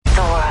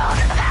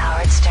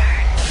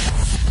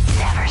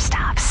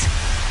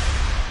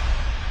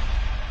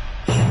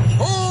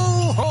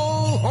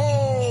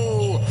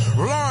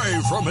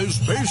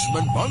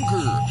basement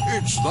bunker.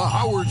 It's the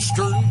Howard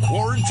Stern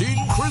Quarantine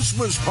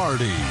Christmas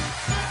Party.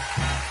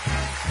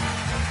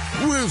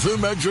 With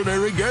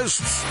imaginary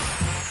guests,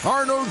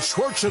 Arnold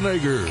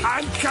Schwarzenegger.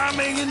 I'm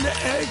coming in the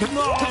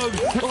eggnog.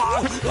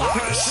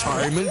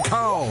 Simon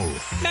Cowell.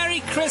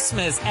 Merry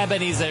Christmas,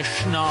 Ebenezer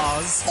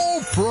Schnoz.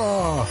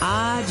 Oprah.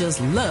 I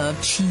just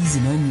love cheese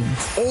and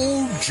onions.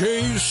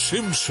 O.J.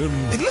 Simpson.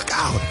 Hey, look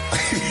out.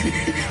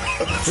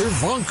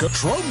 Ivanka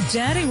Trump.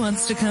 Daddy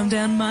wants to come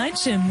down my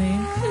chimney.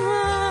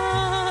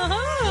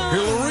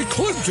 Hillary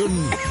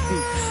Clinton.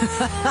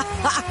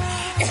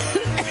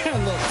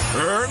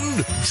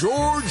 And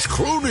George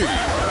Clooney.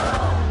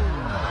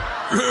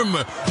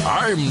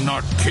 I'm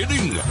not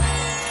kidding.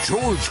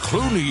 George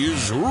Clooney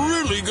is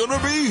really gonna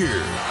be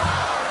here.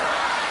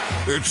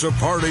 It's a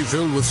party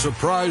filled with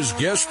surprise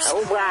guests,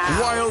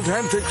 wild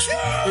antics,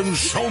 and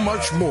so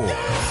much more.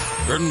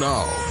 And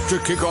now, to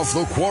kick off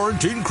the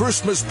quarantine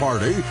Christmas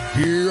party,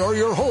 here are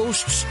your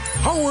hosts,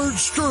 Howard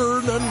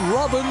Stern and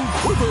Robin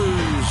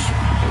Quivers.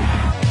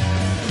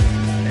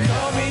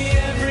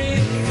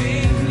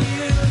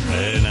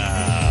 Hey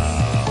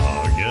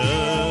now,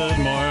 good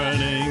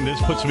morning.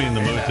 This puts me in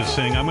the mood to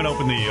sing. I'm going to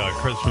open the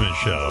Christmas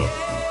show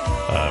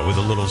with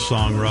a little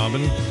song,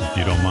 Robin, if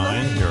you don't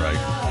mind. Here I go.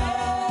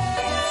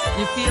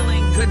 You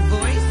feeling good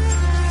voice?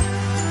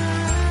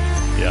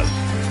 Yes.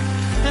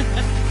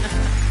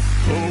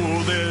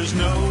 Oh, there's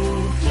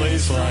no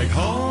place like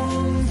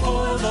home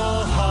for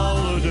the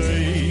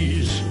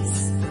holidays.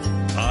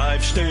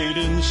 I've stayed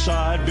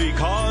inside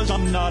because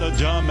I'm not a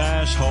dumb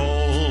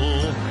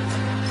asshole.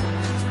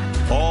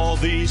 All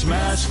these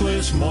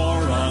maskless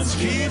morons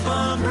keep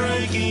on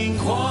breaking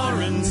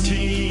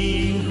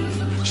quarantine.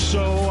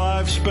 So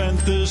I've spent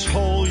this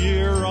whole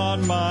year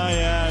on my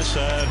ass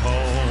at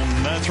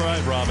home. That's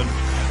right, Robin.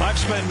 I've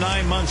spent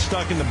 9 months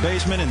stuck in the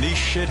basement, and these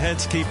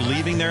shitheads keep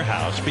leaving their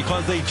house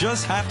because they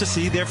just have to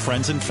see their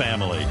friends and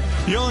family.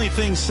 The only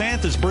thing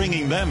Santa's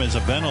bringing them is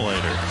a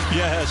ventilator.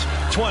 Yes,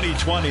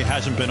 2020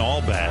 hasn't been all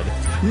bad.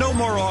 No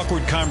more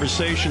awkward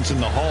conversations in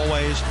the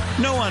hallways.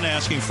 No one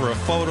asking for a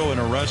photo in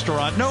a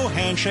restaurant. No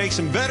handshakes,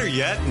 and better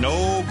yet,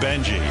 no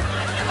Benji.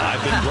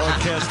 I've been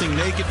broadcasting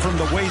naked from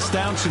the waist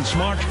down since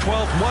March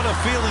 12th. What a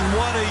feeling,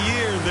 what a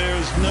year.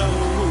 There's no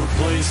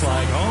place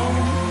like home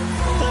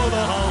for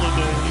the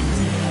holidays.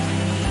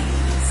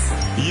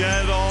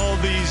 Yet all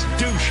these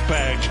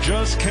douchebags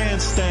just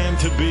can't stand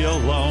to be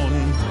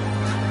alone.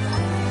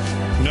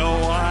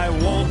 No, I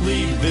won't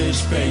leave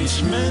this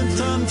basement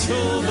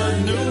until the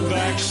new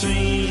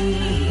vaccine.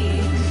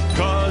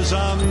 'Cause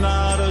I'm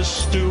not a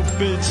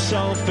stupid,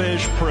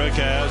 selfish prick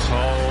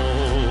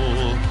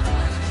asshole.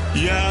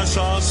 Yes,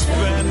 I'll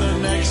spend the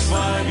next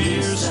 5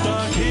 years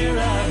stuck here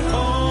at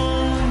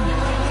home.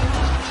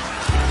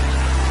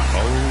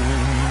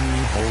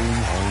 Home,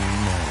 home,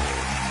 home,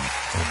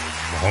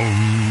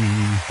 home.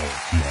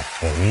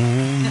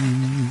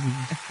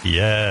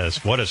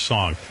 Yes, what a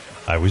song.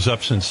 I was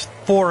up since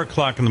 4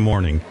 o'clock in the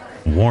morning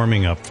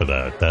warming up for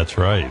that. That's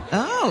right.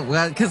 Oh,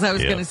 well, because I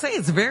was going to say,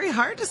 it's very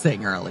hard to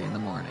sing early in the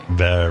morning.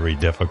 Very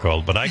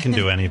difficult, but I can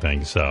do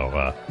anything,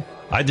 so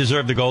I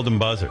deserve the golden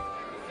buzzer.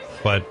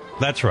 But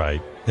that's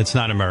right. It's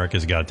not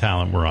America's Got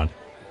Talent we're on.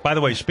 By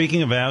the way,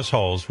 speaking of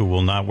assholes who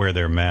will not wear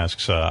their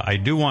masks, I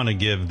do want to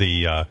give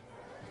the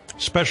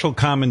special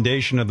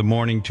commendation of the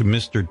morning to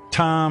Mr.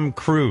 Tom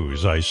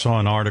Cruise. I saw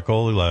an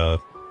article. In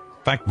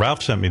fact,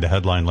 Ralph sent me the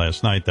headline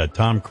last night that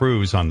Tom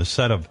Cruise on the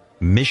set of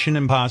Mission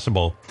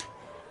Impossible,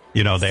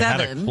 you know, they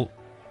had a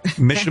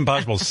Mission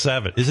Impossible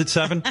 7. Is it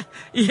 7?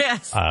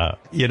 Yes.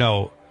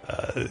 The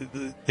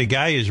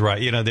guy is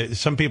right. You know,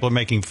 some people are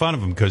making fun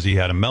of him because he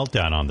had a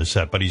meltdown on the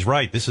set, but he's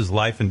right. This is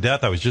life and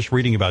death. I was just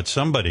reading about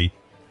somebody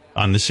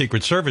on the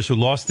Secret Service who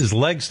lost his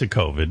legs to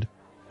COVID.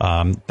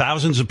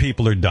 Thousands of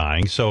people are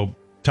dying. So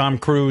Tom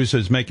Cruise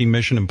is making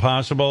Mission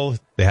Impossible.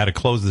 They had to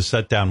close the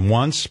set down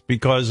once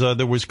because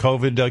there was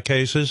COVID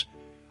cases.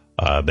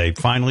 They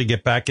finally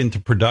get back into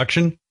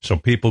production so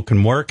people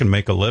can work and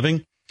make a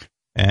living.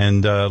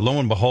 And lo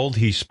and behold,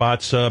 he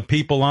spots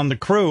people on the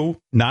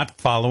crew not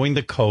following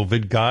the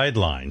COVID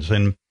guidelines.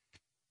 And,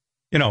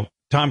 you know,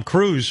 Tom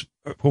Cruise,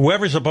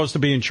 whoever's supposed to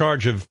be in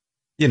charge of,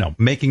 you know,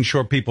 making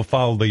sure people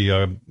follow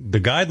the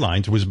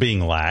guidelines, was being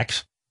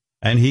lax.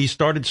 And he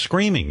started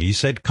screaming. He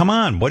said, come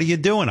on, what are you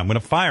doing? I'm going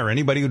to fire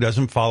anybody who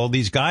doesn't follow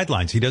these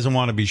guidelines. He doesn't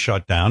want to be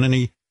shut down, and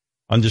he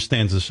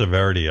understands the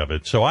severity of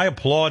it. So I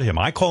applaud him.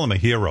 I call him a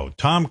hero.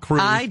 Tom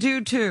Cruise. I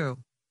do, too.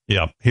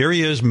 Yeah, here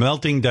he is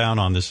melting down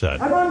on the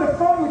set. I'm on the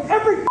phone with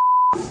every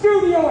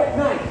studio at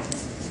night.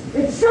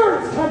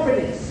 Insurance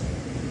companies.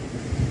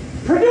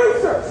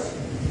 Producers.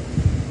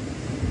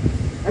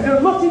 And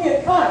they're looking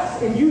at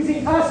us and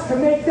using us to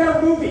make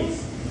their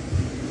movies.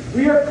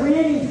 We are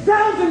creating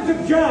thousands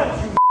of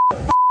jobs, you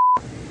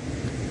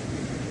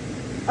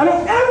I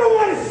don't ever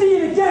want to see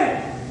it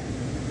again.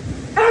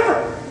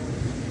 Ever.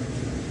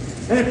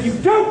 And if you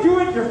don't do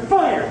it, you're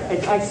fired.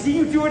 And I see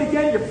you do it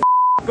again, you're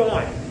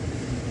gone.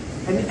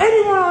 And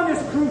anyone on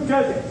this crew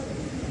does it.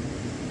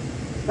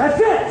 That's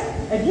it.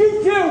 And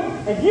you too.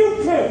 And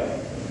you too.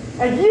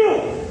 And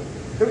you.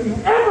 Don't you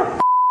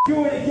ever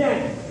do it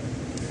again.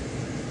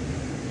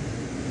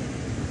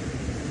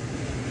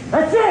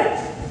 That's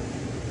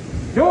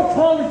it. No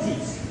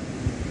apologies.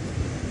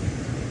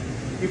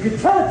 You can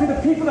tell it to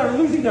the people that are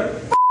losing their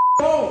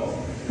homes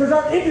because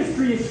our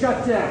industry is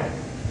shut down.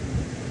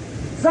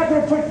 It's not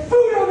going to put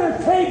food on their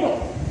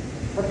table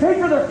or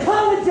pay for their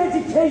college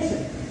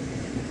education.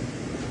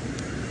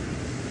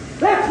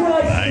 That's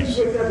what I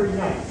sleep with every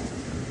night.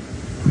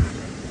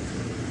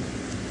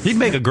 He'd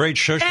make a great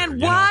shusher.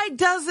 And why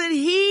doesn't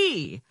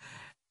he?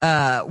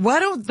 Why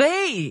don't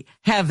they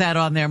have that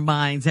on their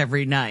minds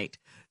every night?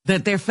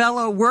 That their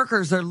fellow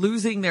workers are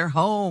losing their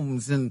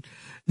homes and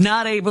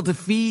not able to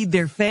feed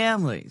their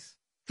families.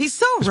 He's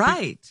so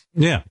right.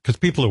 Yeah, because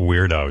people are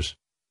weirdos.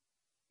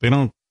 They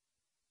don't.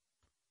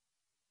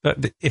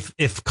 If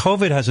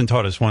COVID hasn't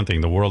taught us one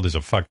thing, the world is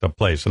a fucked up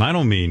place, and I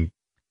don't mean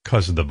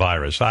because of the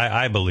virus.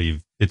 I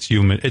believe it's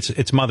human.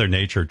 It's Mother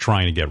Nature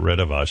trying to get rid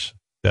of us.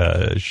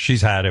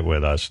 She's had it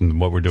with us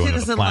and what we're doing to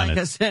the planet. She doesn't like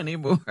us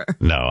anymore.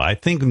 No, I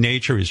think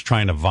nature is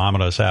trying to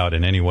vomit us out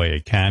in any way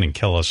it can and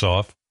kill us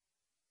off.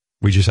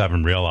 We just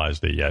haven't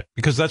realized it yet,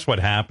 because that's what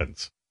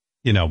happens.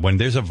 You know, when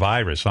there's a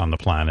virus on the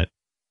planet,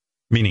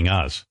 meaning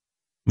us,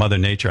 Mother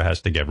Nature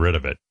has to get rid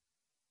of it.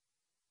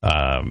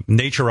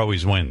 Nature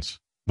always wins.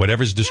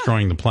 Whatever's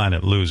destroying the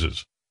planet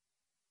loses.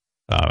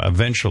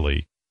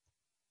 Eventually,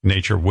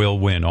 nature will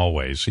win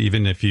always.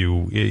 Even if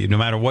no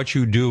matter what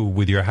you do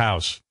with your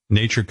house,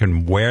 nature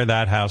can wear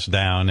that house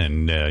down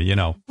and,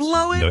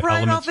 blow it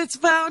right off its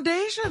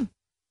foundation.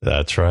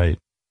 That's right.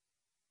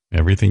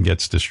 Everything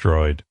gets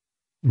destroyed.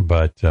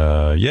 But,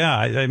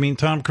 I mean,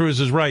 Tom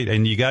Cruise is right.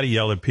 And you got to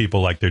yell at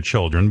people like they're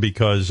children,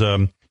 because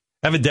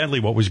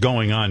evidently what was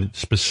going on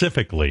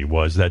specifically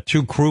was that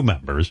two crew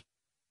members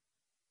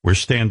were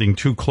standing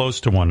too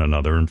close to one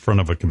another in front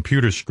of a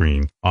computer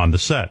screen on the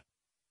set.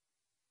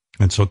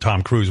 And so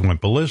Tom Cruise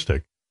went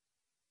ballistic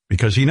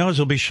because he knows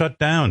he'll be shut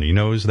down. He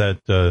knows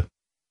that the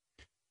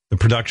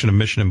production of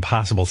Mission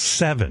Impossible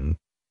 7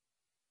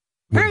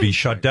 would be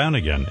shut down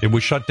again. It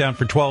was shut down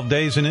for 12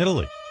 days in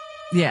Italy.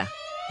 Yeah.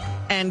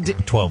 And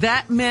 12.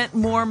 That meant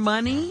more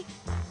money,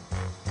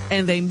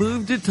 and they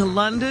moved it to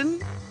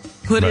London,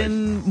 put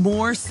in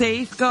more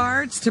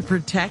safeguards to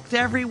protect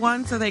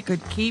everyone so they could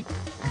keep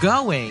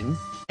going,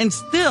 and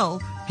still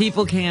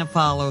people can't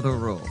follow the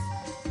rules.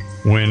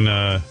 When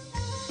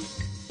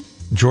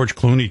George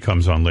Clooney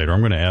comes on later,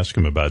 I'm going to ask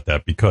him about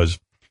that, because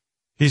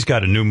he's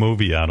got a new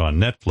movie out on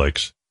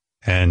Netflix,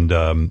 and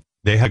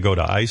they had to go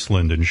to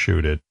Iceland and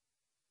shoot it.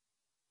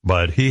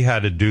 But he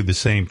had to do the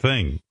same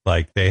thing.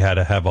 Like, they had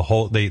to have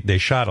they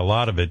shot a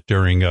lot of it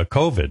during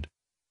COVID.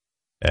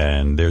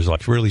 And there's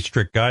like really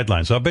strict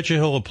guidelines. I bet you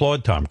he'll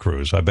applaud Tom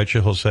Cruise. I bet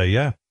you he'll say,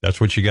 yeah,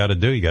 that's what you got to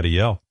do. You got to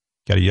yell.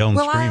 Got to yell and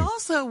scream. Well, I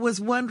also was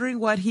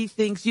wondering what he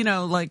thinks. You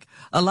know, like,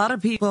 a lot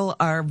of people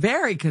are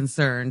very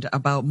concerned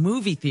about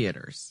movie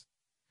theaters.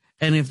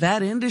 And if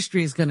that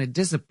industry is going to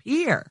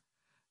disappear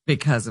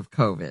because of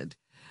COVID.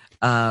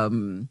 I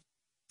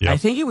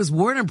think it was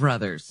Warner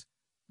Brothers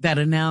that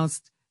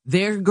announced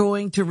they're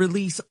going to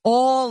release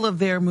all of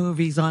their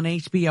movies on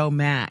HBO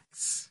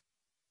Max.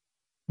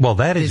 Well,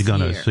 that is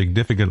going to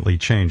significantly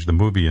change the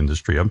movie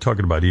industry. I'm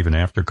talking about even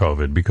after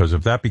COVID, because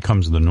if that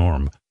becomes the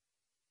norm,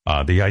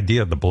 the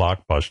idea of the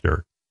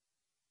blockbuster,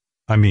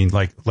 I mean,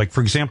 like for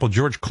example,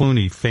 George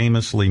Clooney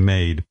famously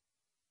made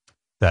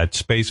that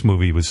space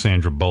movie with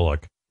Sandra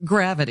Bullock.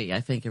 Gravity, I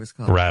think it was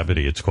called.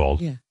 Gravity, it's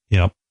called. Yeah.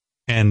 Yep.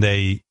 And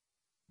they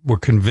were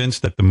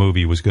convinced that the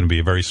movie was going to be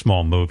a very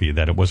small movie,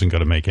 that it wasn't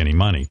going to make any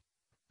money.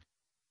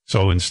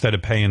 So instead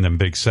of paying them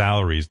big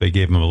salaries, they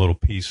gave them a little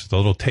taste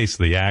of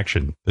the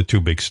action, the two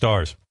big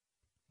stars.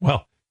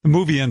 Well, the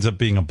movie ends up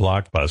being a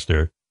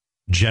blockbuster,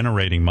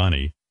 generating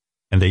money,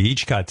 and they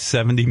each got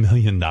 $70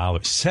 million.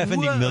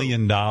 $70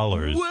 million.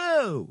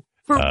 Whoa!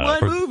 For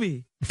one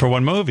movie. For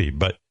one movie.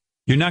 But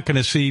you're not going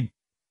to see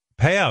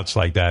payouts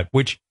like that,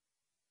 which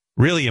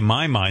really, in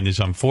my mind, is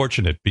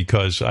unfortunate,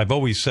 because I've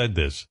always said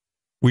this.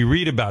 We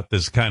read about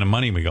this kind of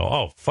money, and we go,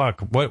 oh,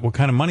 fuck, what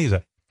kind of money is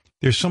that?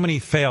 There's so many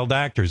failed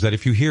actors that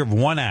if you hear of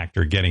one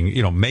actor getting,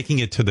 making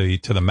it to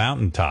the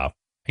mountaintop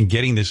and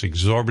getting this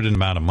exorbitant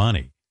amount of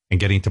money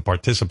and getting to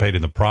participate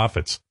in the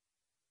profits,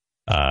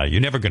 you're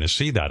never going to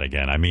see that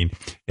again. I mean,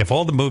 if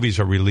all the movies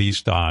are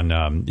released on,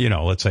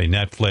 let's say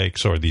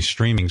Netflix or these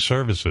streaming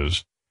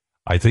services,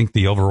 I think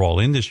the overall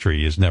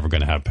industry is never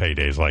going to have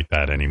paydays like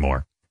that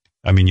anymore.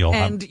 I mean,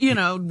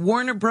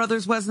 Warner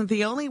Brothers wasn't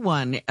the only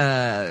one.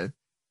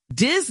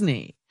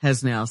 Disney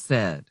has now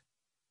said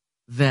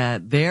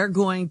that they're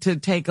going to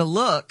take a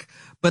look,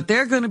 but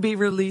they're going to be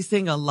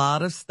releasing a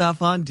lot of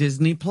stuff on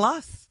Disney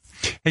Plus.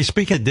 Hey,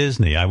 speaking of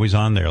Disney, I was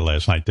on there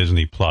last night,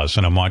 Disney Plus,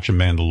 and I'm watching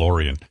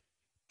Mandalorian.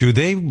 Do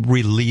they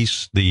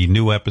release the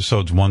new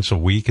episodes once a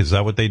week? Is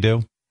that what they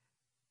do?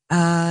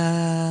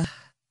 I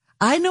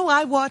know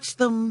I watch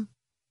them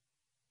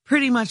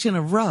pretty much in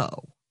a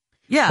row.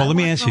 Yeah. Well, let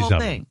me ask you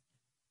something.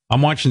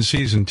 I'm watching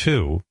season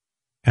 2,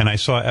 and I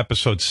saw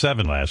episode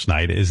 7 last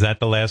night. Is that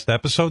the last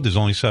episode? There's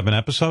only 7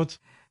 episodes?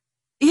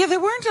 Yeah,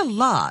 there weren't a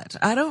lot.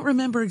 I don't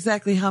remember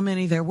exactly how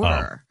many there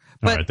were.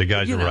 But, right, the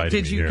guys are writing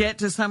did me you here. get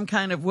to some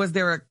kind of, was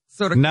there a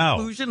sort of No.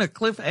 conclusion, a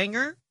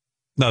cliffhanger?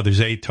 No,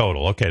 there's 8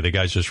 total. Okay, the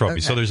guys just wrote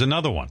me. So there's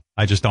another one.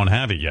 I just don't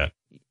have it yet.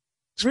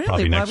 It's Really?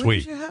 probably next Why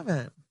week. wouldn't you have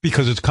it?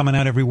 Because it's coming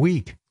out every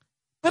week.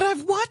 But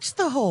I've watched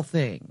the whole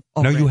thing.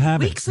 No, you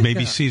haven't. Weeks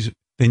Maybe ago.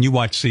 then you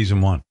watched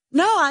season 1.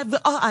 No,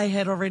 I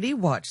had already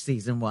watched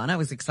season 1. I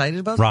was excited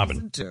about Robin.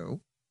 season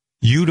 2.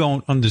 You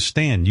don't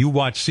understand. You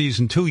watched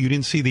season 2. You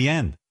didn't see the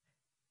end.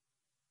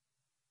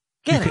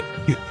 Get it.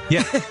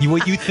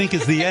 What you think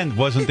is the end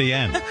wasn't the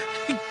end.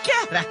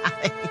 Get out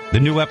of here. The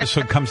new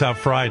episode comes out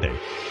Friday.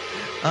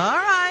 All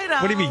right.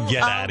 What do you mean,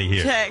 get out of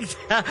here?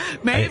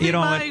 Maybe You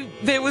know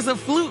there was a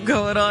flute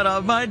going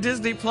on my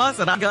Disney Plus,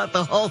 and I got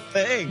the whole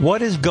thing.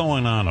 What is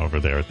going on over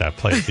there at that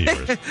place of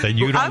yours that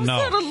you don't know?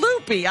 I'm sort of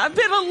loopy. I've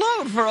been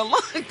alone for a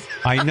long time.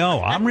 I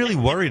know. I'm really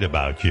worried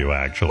about you,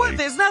 actually. Well,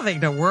 there's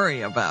nothing to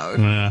worry about.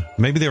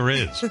 Maybe there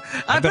is.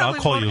 I bet I'll probably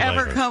call won't you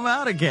ever later. come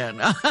out again.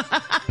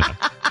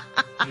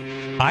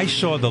 I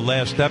saw the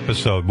last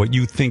episode, what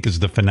you think is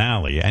the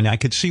finale, and I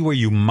could see where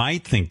you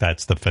might think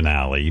that's the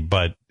finale,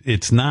 but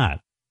it's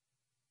not.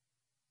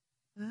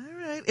 All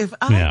right. If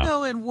I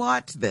go and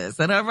watch this,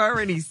 and I've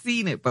already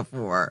seen it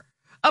before,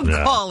 I'm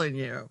calling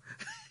you.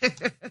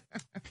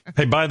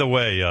 Hey, by the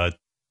way,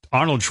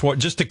 Arnold Schwarzenegger,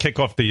 just to kick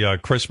off the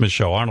Christmas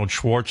show, Arnold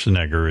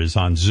Schwarzenegger is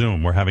on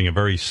Zoom. We're having a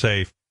very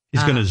safe.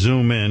 He's going to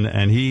zoom in,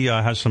 and he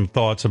has some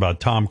thoughts about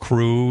Tom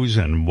Cruise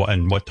and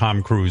what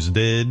Tom Cruise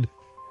did,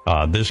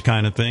 this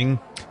kind of thing.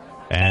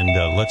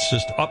 And let's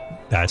just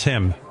that's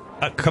him.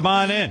 Come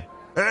on in.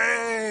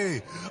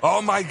 Hey!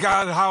 Oh my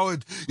God,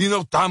 Howard. You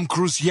know, Tom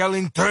Cruise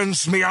yelling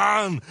turns me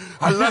on.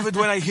 I love it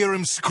when I hear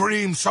him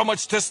scream. So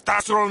much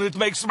testosterone, it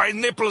makes my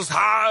nipples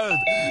hard.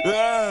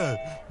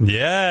 Yeah.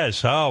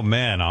 Yes. Oh,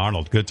 man,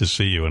 Arnold, good to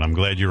see you. And I'm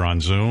glad you're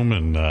on Zoom.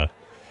 And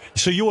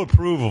so you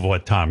approve of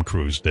what Tom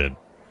Cruise did?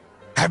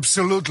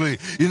 Absolutely.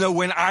 You know,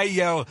 when I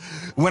yell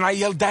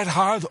that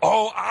hard,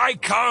 I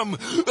come.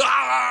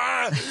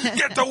 Ah!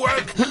 Get to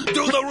work.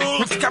 Do the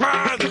rules. Come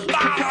on.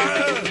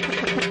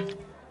 Ah!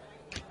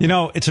 You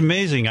know, it's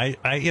amazing.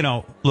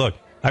 Look,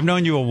 I've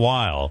known you a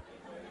while,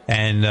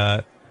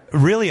 and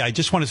really, I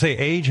just want to say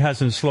age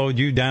hasn't slowed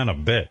you down a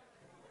bit.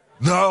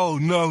 No,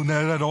 not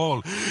at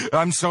all.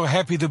 I'm so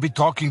happy to be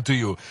talking to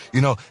you,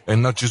 you know,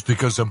 and not just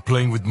because I'm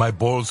playing with my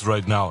balls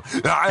right now.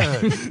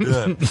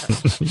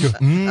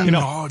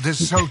 No, they're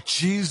so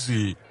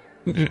cheesy.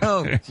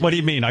 What do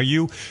you mean? Are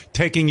you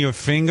taking your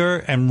finger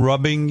and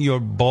rubbing your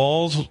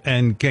balls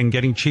and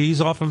getting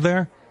cheese off of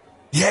there?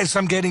 Yes,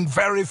 I'm getting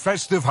very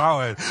festive,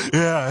 Howard.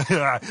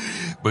 Yeah.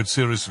 But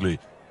seriously,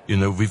 you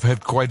know, we've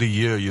had quite a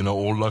year, you know,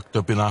 all locked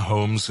up in our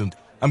homes, and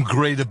I'm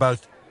great about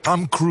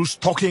Tom Cruise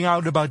talking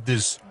out about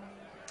this.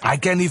 I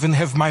can't even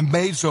have my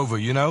maids over,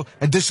 you know,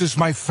 and this is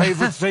my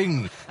favorite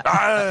thing.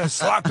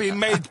 Sloppy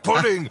maid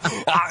pudding.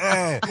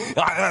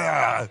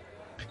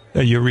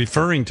 You're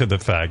referring to the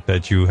fact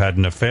that you had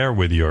an affair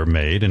with your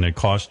maid and it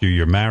cost you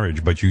your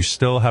marriage, but you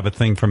still have a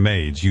thing for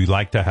maids. You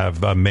like to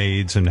have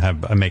maids and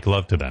make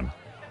love to them.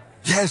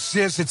 Yes,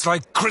 it's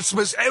like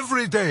Christmas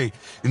every day.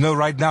 You know,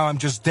 right now I'm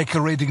just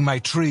decorating my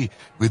tree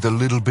with a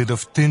little bit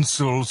of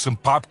tinsel, some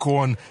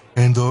popcorn,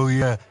 and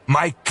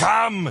my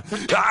cum.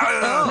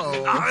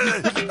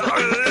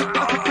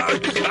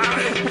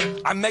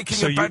 I'm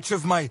making a batch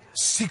of my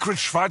secret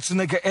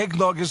Schwarzenegger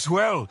eggnog as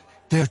well.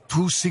 There are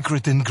 2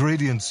 secret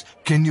ingredients.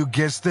 Can you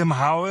guess them,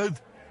 Howard?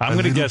 I'm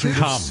going to guess cum.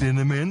 cum.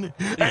 Cinnamon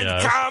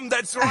and cum,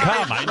 that's right.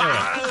 Cum, I knew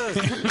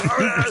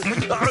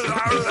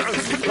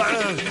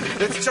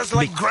it. It's just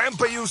like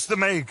Grandpa used to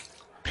make.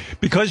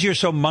 Because you're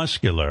so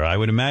muscular, I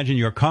would imagine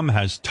your cum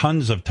has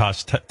tons of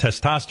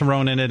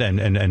testosterone in it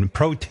and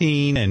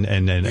protein and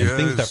Yes.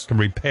 things that can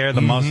repair the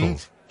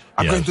muscles.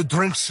 I'm going to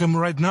drink some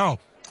right now.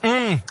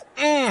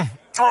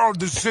 Oh,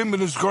 the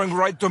semen is going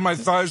right to my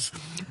thighs,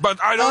 but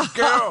I don't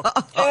care.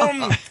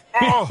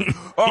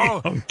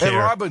 Hey,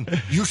 Robin,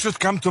 you should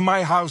come to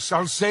my house.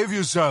 I'll save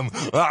you some.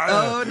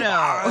 Oh,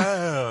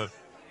 no.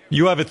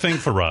 You have a thing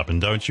for Robin,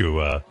 don't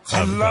you? I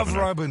love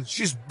Robin.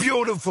 She's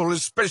beautiful,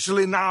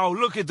 especially now.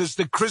 Look at this,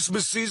 the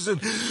Christmas season.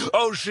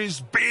 Oh, she's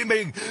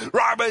beaming.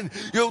 Robin,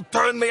 you'll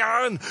turn me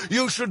on.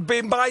 You should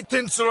be my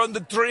tinsel on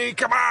the tree.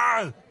 Come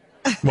on.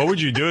 What would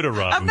you do to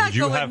Robin? I'm not would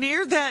you going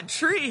near that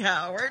tree,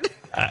 Howard.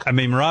 I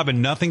mean,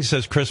 Robin, nothing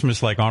says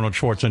Christmas like Arnold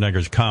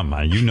Schwarzenegger's cum.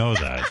 You know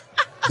that.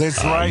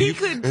 That's right. He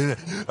could...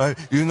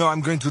 you know, I'm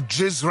going to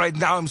jizz right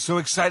now. I'm so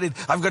excited.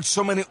 I've got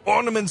so many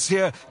ornaments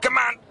here. Come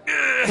on.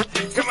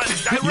 Come on.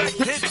 Direct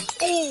hit.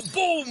 Oh,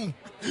 boom.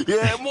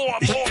 Yeah, more.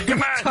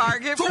 Come on.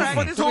 Target 2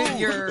 practice for 2. with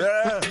your...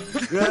 Yeah.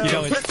 You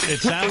know, it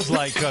sounds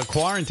like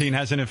quarantine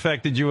hasn't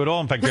affected you at all.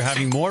 In fact, you're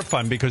having more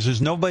fun because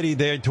there's nobody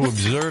there to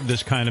observe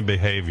this kind of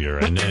behavior.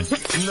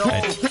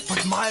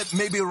 But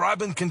maybe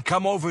Robin can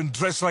come over and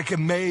dress like a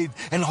maid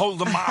and hold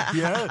them up,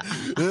 yeah?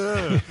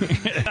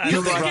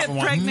 You could get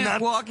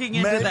pregnant walking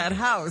into that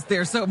house.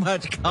 There's so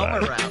much cum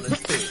around it.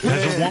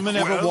 Has a woman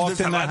ever walked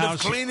in the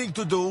house? There's cleaning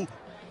to do.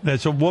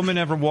 Has a woman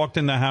ever walked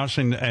in the house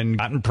and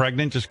gotten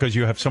pregnant just because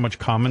you have so much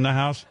cum in the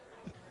house?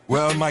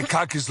 Well, my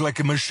cock is like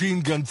a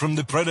machine gun from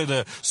the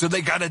Predator, so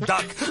they gotta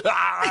duck.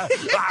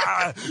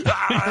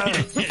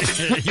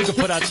 You could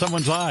put out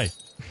someone's eye.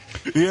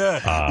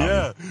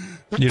 Yeah.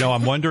 You know,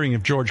 I'm wondering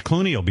if George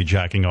Clooney will be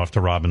jacking off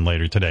to Robin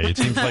later today. It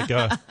seems like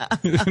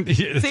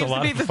it's Seems a lot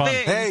to be of the fun.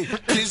 thing. Hey,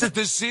 this is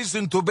the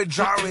season to be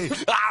jolly.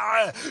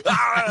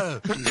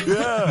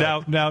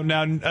 Yeah.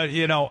 Now,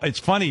 you know, it's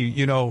funny,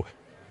 you know,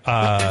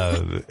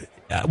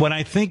 when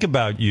I think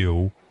about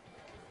you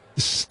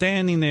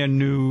standing there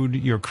nude,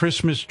 your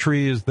Christmas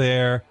tree is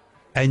there,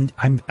 and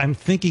I'm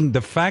thinking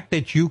the fact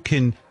that you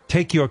can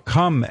take your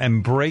cum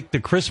and break the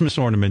Christmas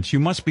ornaments, you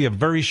must be a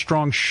very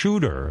strong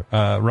shooter,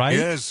 right?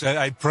 Yes,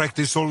 I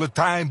practice all the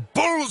time.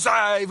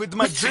 Bullseye with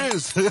my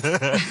jizz.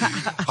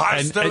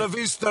 Hasta la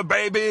vista,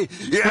 baby.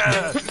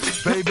 Yeah.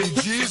 Baby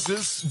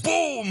Jesus.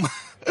 Boom.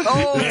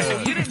 Oh,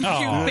 you didn't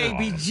shoot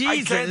baby Jesus.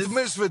 I can't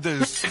miss with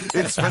this.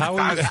 It's How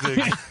are you-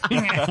 fantastic.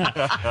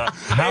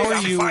 How Hey, are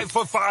I'm you? 5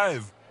 for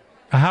 5.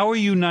 How are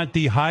you not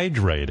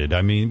dehydrated?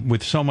 I mean,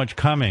 with so much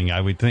coming, I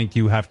would think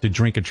you have to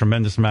drink a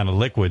tremendous amount of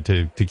liquid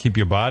to keep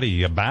your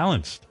body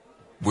balanced.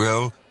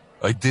 Well,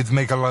 I did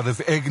make a lot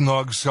of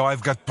eggnog, so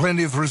I've got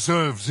plenty of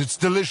reserves. It's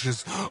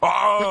delicious.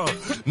 Oh,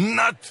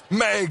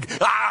 nutmeg.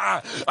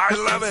 I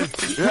love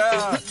it.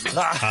 Yeah.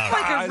 Like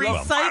I a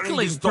love firing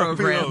these recycling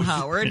program, torpedoes.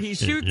 Howard. He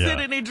shoots Yeah. it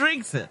and he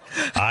drinks it.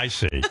 I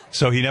see.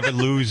 So he never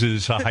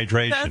loses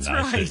hydration. That's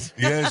I right. see.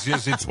 Yes,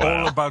 it's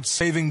Wow. all about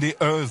saving the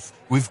earth.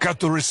 We've got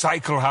to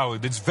recycle,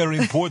 Howard. It's very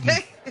important.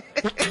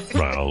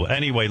 Well,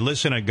 anyway,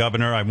 listen,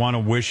 Governor, I want to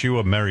wish you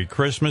a Merry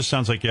Christmas.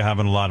 Sounds like you're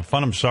having a lot of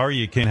fun. I'm sorry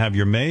you can't have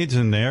your maids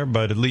in there,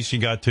 but at least you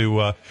got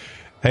to,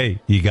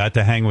 you got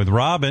to hang with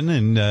Robin,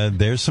 and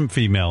there's some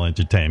female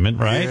entertainment,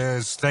 right?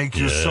 Yes, thank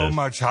you so Yes.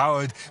 much,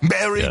 Howard.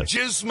 Merry Yes.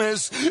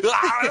 Christmas.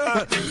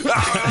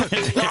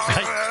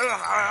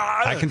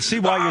 I can see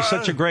why you're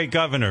such a great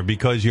governor,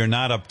 because you're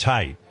not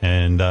uptight,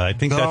 and I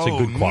think that's a No,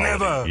 good quality.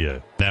 never. Yeah,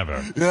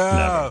 never.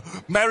 Yeah.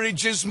 Merry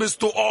Christmas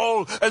to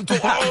all, and to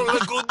all a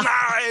good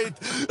night.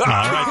 All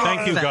right,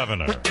 thank you,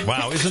 Governor.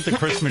 Wow, isn't the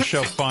Christmas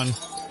show fun?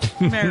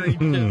 Merry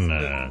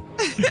Christmas.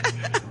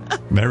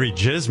 Merry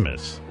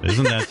Jizmas.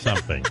 Isn't that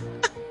something?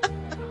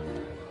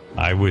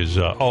 I was,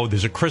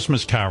 there's a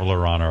Christmas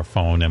caroler on our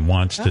phone and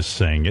wants to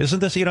sing. Isn't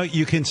this,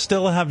 you can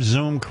still have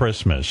Zoom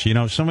Christmas.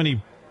 So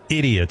many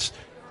idiots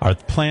are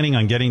planning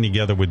on getting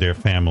together with their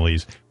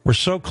families. We're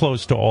so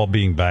close to all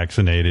being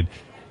vaccinated.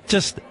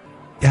 Just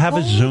have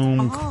a Zoom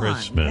on.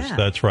 Christmas. Yeah.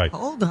 That's right.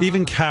 Hold on.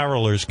 Even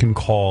carolers can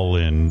call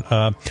in.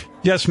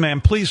 Yes, ma'am,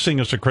 please sing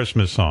us a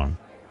Christmas song.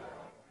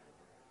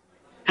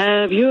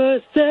 Have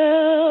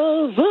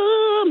yourself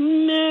a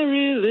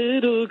merry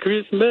little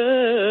Christmas.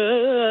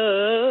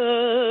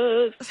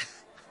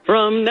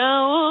 From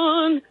now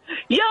on,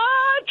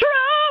 your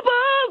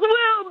troubles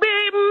will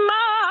be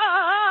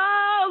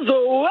miles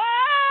away.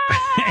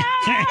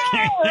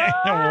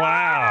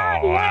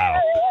 Wow.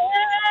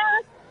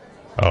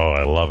 Oh,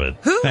 I love it.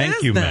 Who Thank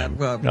is you, that ma'am.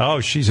 woman?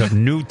 Oh, she's a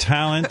new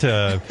talent.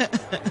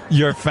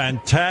 You're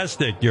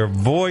fantastic. Your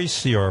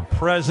voice, your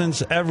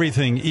presence,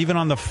 everything. Even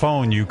on the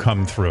phone, you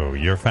come through.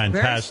 You're Very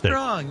fantastic.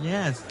 strong,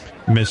 yes.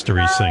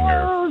 Mystery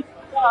singer.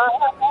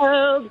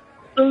 Child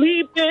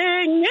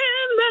sleeping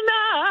in the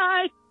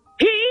night,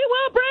 he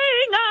will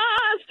bring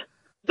us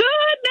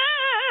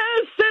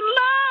goodness and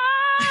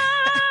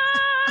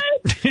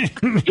light. He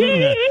will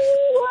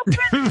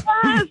bring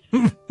us.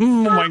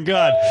 Oh, my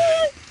God.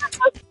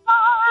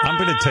 I'm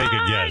going to take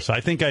a guess.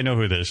 I think I know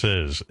who this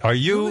is. Are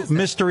you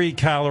mystery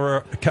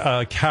caroler?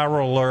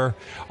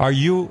 Are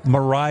you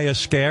Mariah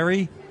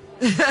Scary?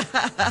 May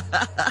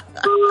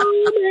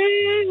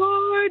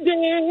our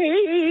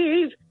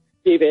days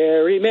be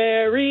very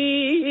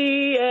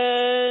merry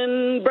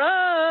and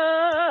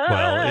bright.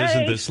 Well,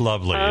 isn't this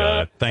lovely?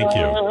 Thank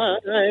you.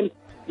 I'm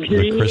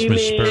The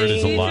Christmas spirit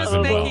is dreaming alive Just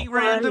and well. making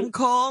random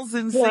calls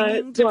and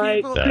singing to White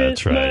people.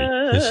 That's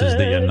right. This is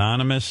the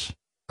anonymous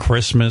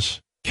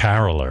Christmas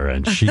caroler,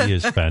 and she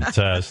is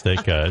fantastic.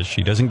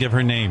 She doesn't give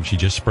her name. She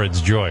just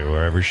spreads joy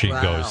wherever she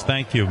Wow. goes.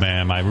 Thank you,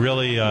 ma'am. I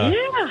really, The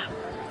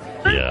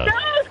yeah.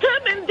 sun's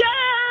coming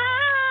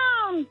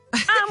down.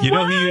 I'm You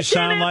know who you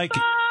sound watching like? it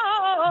fall.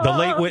 The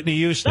late Whitney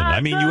Houston.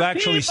 I mean, you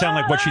actually sound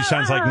like what she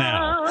sounds like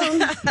now.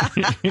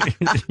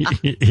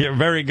 You're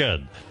very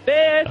good.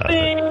 They're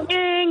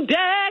singing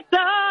deck the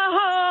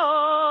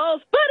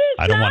halls, but it's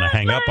I don't want to not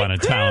hang up on a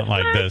talent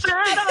like this.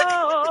 Christmas at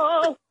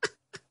all.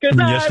 'Cause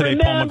Yesterday,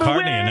 I Paul remember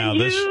McCartney, and now when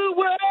this. you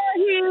were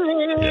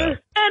here, Yeah.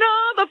 and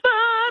all the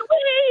fun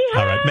we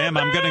All right, had ma'am,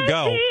 I'm gonna back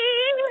go. here.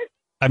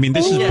 I mean,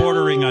 this is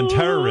bordering on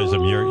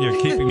terrorism. You're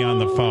keeping me on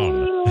the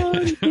phone.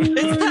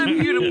 It's time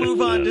for you to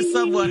move on to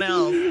someone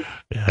else.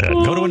 Yeah,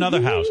 go to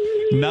another house.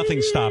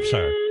 Nothing stops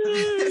her. I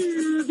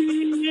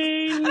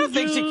don't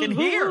think she can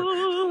hear.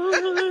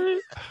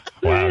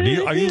 Wow.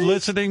 Are you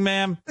listening,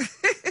 ma'am?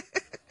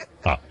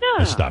 Oh,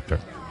 I stopped her.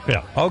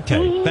 Yeah.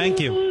 Okay. Thank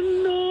you.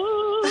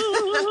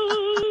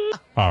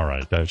 All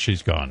right.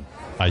 She's gone.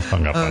 I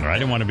hung up on her. I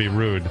didn't want to be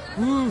rude.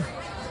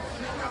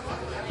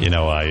 You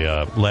know,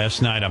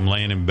 last night I'm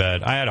laying in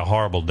bed. I had a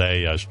horrible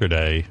day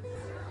yesterday.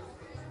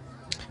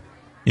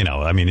 You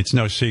know, I mean, it's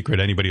no secret.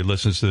 Anybody who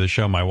listens to the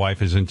show, my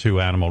wife is into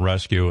animal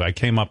rescue. I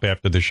came up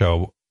after the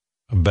show.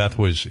 Beth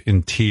was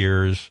in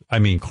tears. I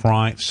mean,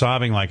 crying,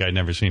 sobbing like I'd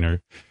never seen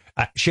her.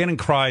 She hadn't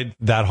cried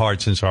that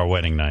hard since our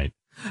wedding night.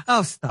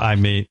 Oh, stop. I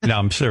mean, no,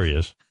 I'm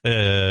serious.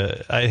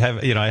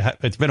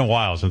 It's been a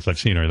while since I've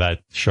seen her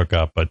that shook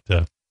up, but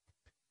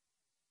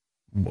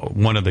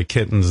one of the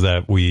kittens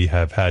that we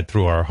have had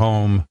through our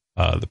home,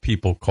 the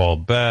people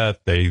called Beth.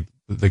 The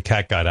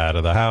cat got out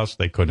of the house.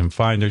 They couldn't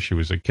find her. She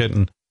was a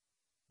kitten.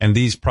 And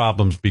these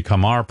problems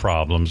become our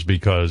problems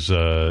because,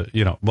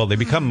 they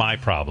become my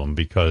problem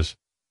because,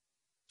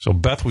 so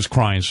Beth was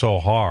crying so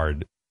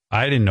hard.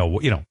 I didn't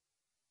know,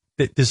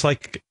 it's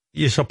like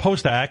you're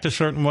supposed to act a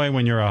certain way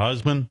when you're a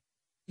husband.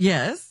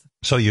 Yes.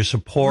 So you're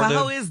supportive.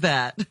 Well, how is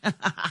that?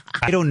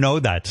 I don't know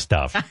that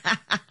stuff.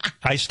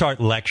 I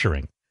start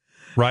lecturing.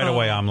 Right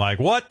away, I'm like,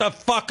 what the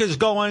fuck is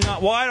going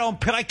on?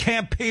 I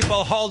can't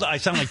people hold it? I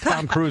sound like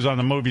Tom Cruise on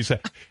the movie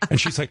set.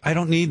 And she's like, I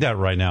don't need that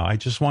right now. I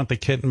just want the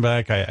kitten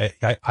back.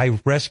 I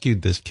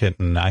rescued this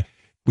kitten.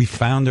 We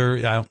found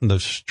her out in the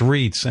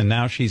streets, and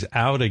now she's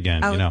out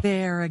again. Out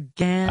there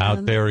again.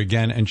 Out there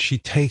again. And she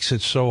takes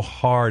it so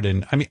hard.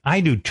 And I mean,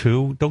 I do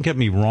too. Don't get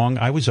me wrong.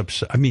 I was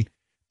upset. I mean,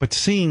 but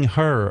seeing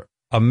her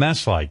a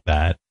mess like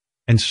that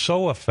and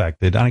so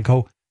affected, I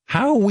go,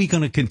 how are we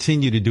going to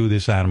continue to do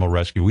this animal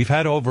rescue? We've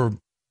had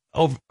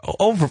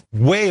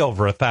way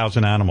over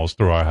 1,000 animals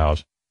through our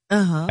house.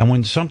 Uh-huh. And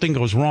when something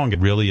goes wrong, it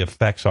really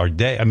affects our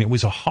day. I mean, it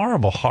was a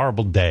horrible,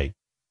 horrible day.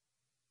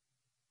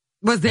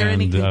 Was there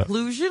any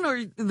conclusion,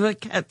 or the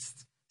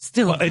cat's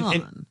still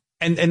gone?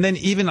 And then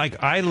even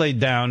like I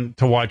laid down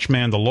to watch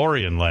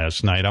Mandalorian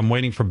last night. I'm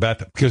waiting for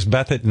Beth, because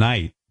Beth at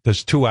night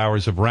does 2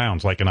 hours of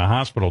rounds, like in a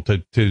hospital,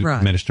 to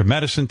administer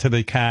medicine to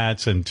the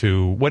cats and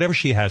to whatever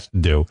she has to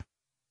do.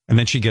 And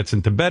then she gets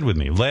into bed with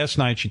me. Last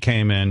night she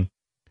came in.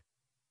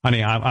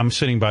 Honey, I'm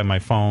sitting by my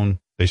phone.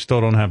 They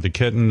still don't have the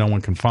kitten. No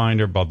one can find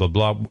her, blah, blah,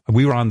 blah.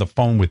 We were on the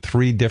phone with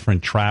 3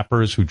 different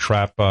trappers who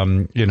trap,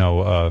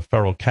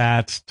 feral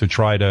cats to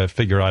try to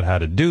figure out how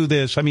to do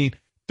this. I mean,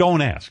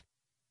 don't ask.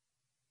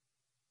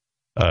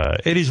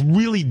 It is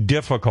really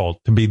difficult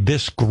to be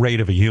this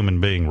great of a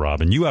human being,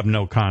 Robin. You have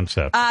no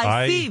concept.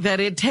 I see that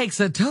it takes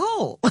a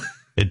toll.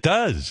 It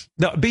does.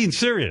 No, being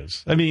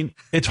serious. I mean,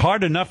 it's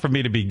hard enough for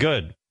me to be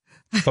good.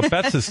 But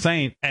Beth's a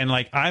saint, and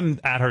like I'm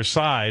at her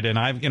side, and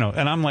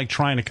I'm like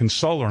trying to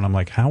console her, and I'm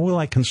like, how will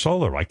I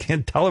console her? I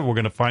can't tell her we're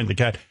going to find the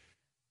cat.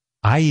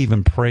 I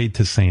even prayed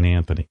to St.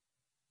 Anthony.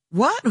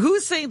 What?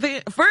 Who's St.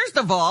 Anthony? First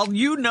of all,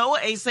 you know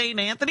a St.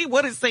 Anthony?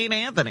 What is St.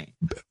 Anthony?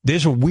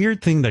 There's a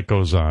weird thing that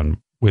goes on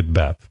with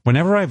Beth.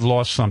 Whenever I've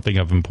lost something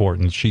of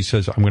importance, she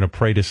says, I'm going to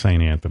pray to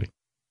St. Anthony.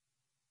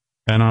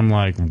 And I'm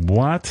like,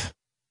 what?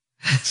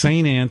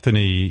 St.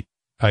 Anthony,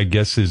 I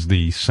guess, is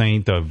the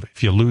saint of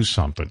if you lose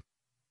something.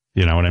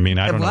 You know what I mean?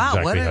 I don't know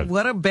exactly.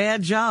 What a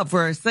bad job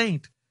for a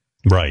saint.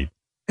 Right.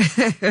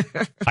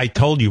 I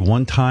told you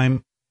one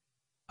time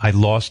I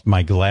lost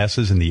my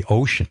glasses in the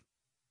ocean.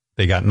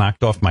 They got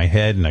knocked off my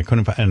head, and I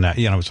couldn't find, and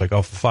I was like,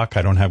 oh, fuck,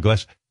 I don't have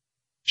glasses.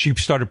 She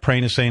started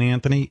praying to St.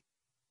 Anthony.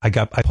 I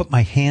put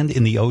my hand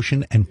in the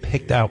ocean and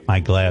picked out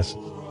my glasses.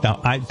 Now,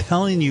 I'm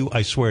telling you,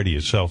 I swear to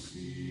you. So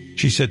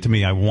she said to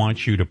me, I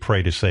want you to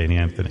pray to St.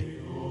 Anthony.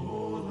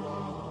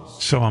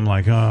 So I'm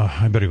like, oh,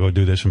 I better go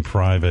do this in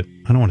private.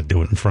 I don't want to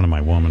do it in front of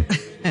my woman.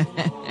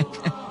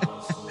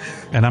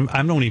 And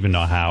I don't even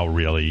know how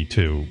really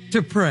to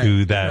pray.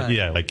 Do that. Right.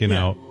 Yeah, like,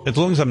 as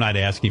long as I'm not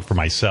asking for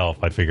myself,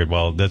 I figured,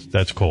 well,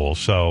 that's cool.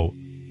 So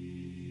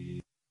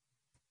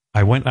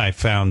I went and I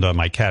found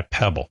my cat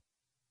Pebble.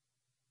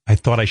 I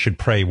thought I should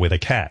pray with a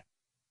cat.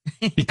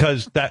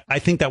 Because I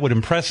think that would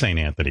impress St.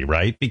 Anthony,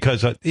 right?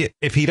 Because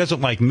if he doesn't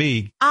like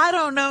me... I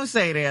don't know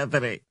St.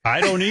 Anthony.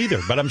 I don't either.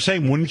 But I'm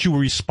saying, wouldn't you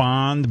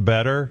respond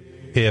better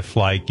if,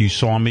 like, you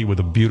saw me with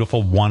a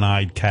beautiful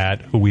one-eyed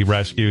cat who we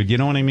rescued? You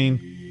know what I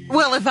mean?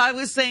 Well, if I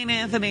was St.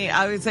 Anthony,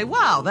 I would say,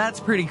 wow, that's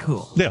pretty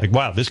cool. Yeah, like,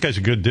 wow, this guy's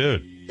a good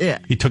dude. Yeah.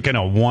 He took in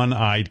a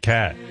one-eyed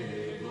cat.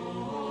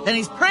 And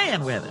he's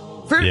praying with it.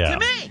 To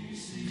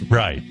me.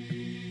 Right.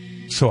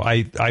 So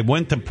I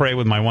went to pray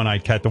with my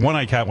one-eyed cat. The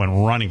one-eyed cat went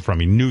running from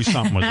me, knew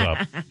something was up.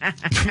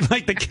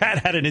 Like the cat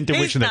had an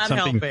intuition that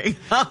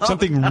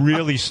something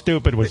really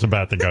stupid was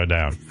about to go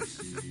down.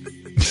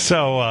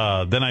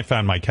 So then I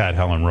found my cat,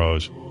 Helen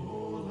Rose.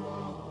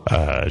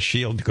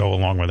 She'll go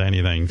along with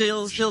anything.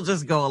 She'll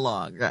just go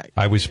along, right.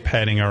 I was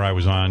petting her. I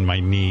was on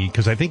my knee,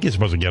 because I think you're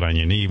supposed to get on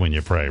your knee when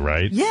you pray,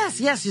 right? Yes,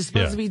 you're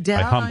supposed to be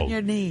down on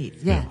your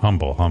knees. Yeah.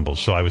 Humble.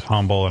 So I was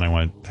humble, and I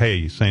went,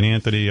 hey, St.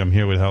 Anthony, I'm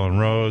here with Helen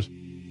Rose.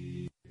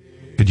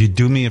 Could you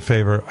do me a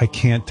favor? I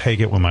can't take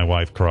it when my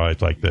wife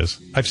cries like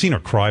this. I've seen her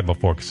cry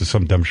before because of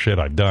some dumb shit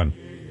I've done,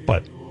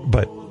 but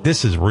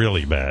this is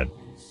really bad.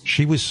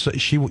 She was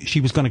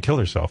going to kill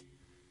herself.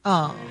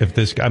 Oh.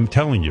 I'm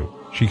telling you,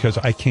 she goes,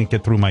 I can't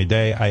get through my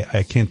day.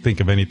 I can't think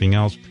of anything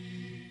else.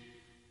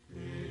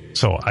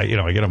 So I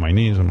get on my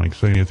knees. I'm like,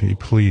 St. Anthony,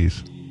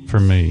 please, for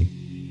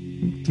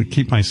me, to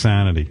keep my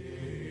sanity.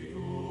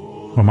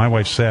 Well, my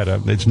wife said,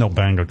 there's no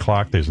bang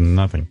o'clock. There's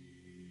nothing.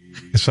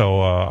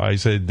 So I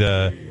said,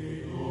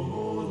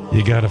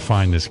 you got to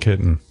find this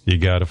kitten. You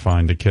got to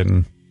find the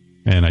kitten.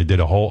 And I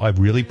I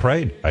really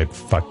prayed. I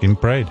fucking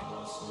prayed.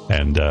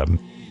 And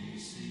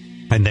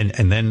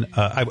then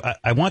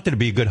I wanted to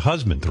be a good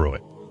husband through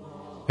it.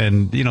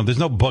 And, you know, there's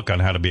no book on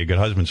how to be a good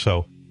husband.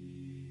 So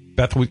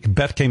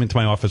Beth came into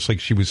my office like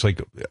she was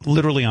like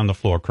literally on the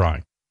floor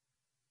crying.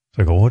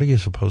 So I go, what are you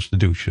supposed to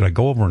do? Should I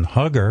go over and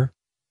hug her?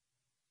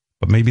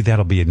 But maybe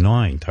that'll be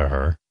annoying to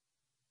her.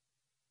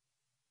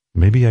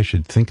 Maybe I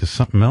should think of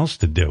something else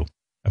to do.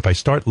 If I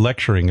start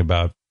lecturing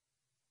about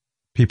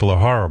people are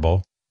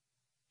horrible,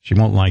 she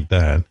won't like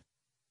that.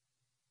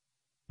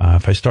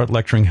 If I start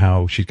lecturing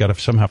how she's got to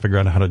somehow figure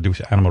out how to do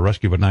animal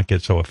rescue but not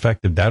get so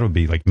effective, that would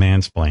be like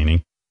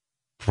mansplaining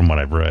from what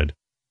I've read.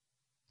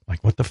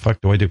 Like, what the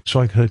fuck do I do?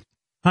 So I could,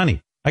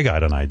 honey, I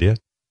got an idea.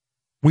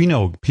 We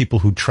know people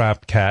who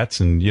trap cats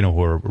and, you know,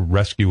 who are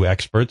rescue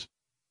experts.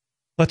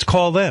 Let's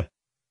call them.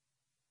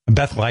 And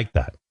Beth liked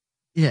that.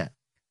 Yeah.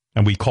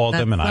 And we called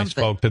them and I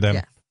spoke to them.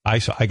 Yeah.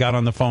 I got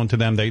on the phone to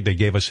them. They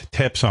gave us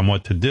tips on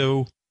what to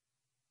do.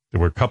 There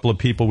were a couple of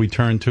people we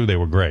turned to. They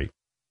were great.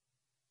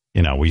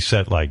 You know, we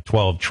set like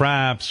 12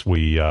 traps.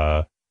 We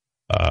got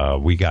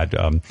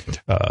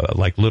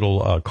like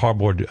little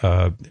cardboard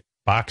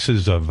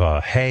boxes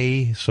of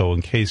hay. So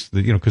in case,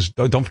 because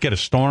don't forget a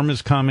storm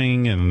is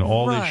coming and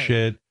all this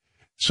shit.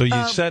 So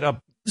you set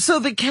up. So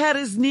the cat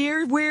is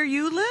near where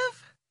you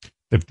live?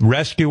 The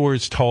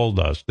rescuers told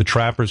us, the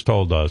trappers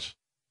told us.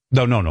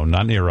 No,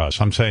 not near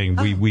us. I'm saying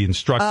we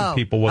instructed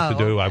people what to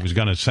do. Okay. I was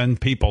going to send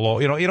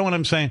people, you know what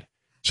I'm saying?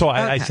 So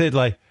I said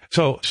like,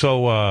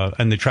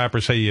 and the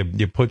trappers say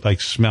you put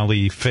like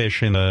smelly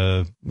fish in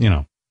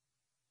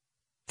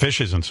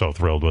fish isn't so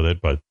thrilled with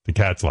it, but the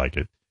cats like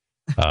it.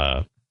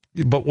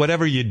 But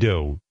whatever you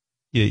do,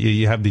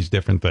 you have these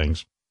different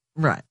things.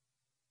 Right.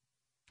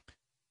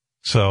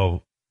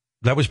 So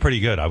that was pretty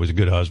good. I was a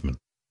good husband.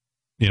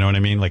 You know what I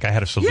mean? Like I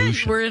had a solution.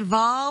 Yeah, you were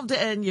involved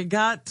and you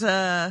got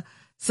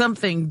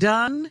something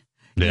done.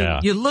 Yeah.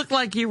 You looked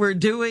like you were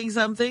doing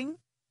something.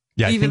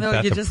 Yeah, even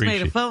though you just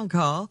made a phone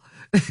call.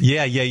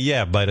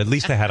 Yeah. But at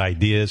least I had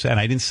ideas and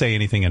I didn't say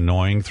anything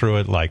annoying through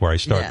it, like where I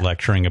start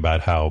lecturing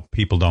about how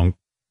people don't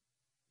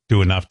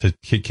do enough to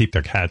keep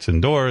their cats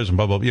indoors and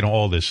blah, blah,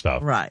 all this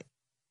stuff. Right.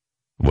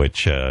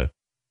 Which, I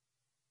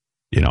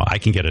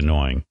can get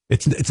annoying.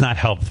 It's not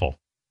helpful.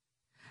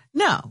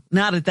 No,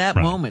 not at that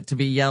moment to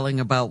be yelling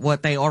about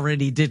what they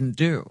already didn't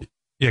do.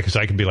 Yeah, because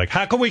I could be like,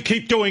 how can we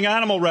keep doing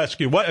animal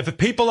rescue? What if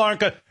people aren't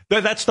good?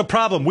 That's the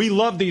problem. We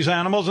love these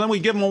animals, and then we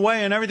give them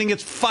away, and everything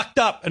gets fucked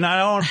up, and I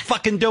don't want to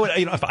fucking do it.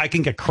 If I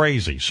can get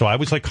crazy. So I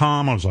was like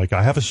calm. I was like,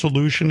 I have a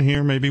solution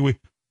here. Maybe we.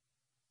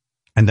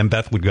 And then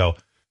Beth would go,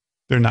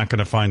 they're not going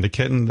to find the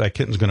kitten. That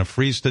kitten's going to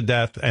freeze to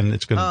death, and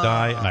it's going to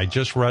die. And I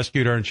just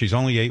rescued her, and she's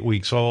only 8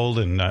 weeks old,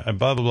 and blah,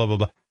 blah, blah, blah,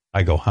 blah.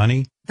 I go,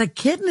 honey. The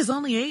kitten is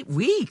only 8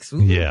 weeks.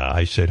 Ooh. Yeah,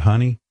 I said,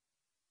 honey,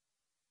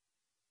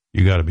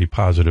 you got to be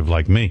positive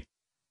like me.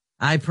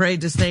 I prayed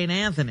to St.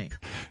 Anthony.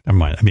 Never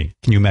mind. I mean,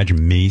 can you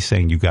imagine me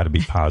saying you got to be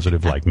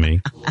positive like me?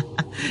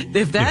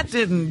 If that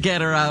didn't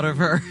get her out of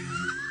her.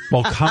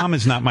 Well, calm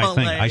is not my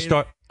thing.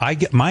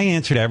 My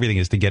answer to everything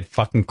is to get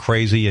fucking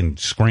crazy and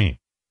scream.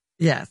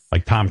 Yes.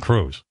 Like Tom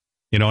Cruise.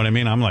 You know what I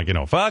mean? I'm like,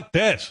 fuck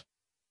this.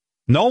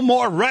 No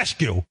more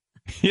rescue.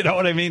 You know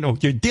what I mean?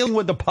 You're dealing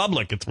with the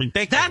public. It's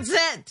ridiculous.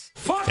 That's it.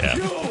 Fuck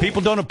you.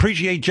 People don't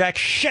appreciate jack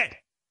shit.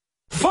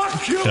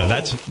 Fuck you. So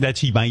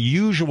that's my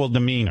usual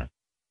demeanor.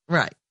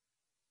 Right.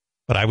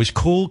 But I was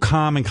cool,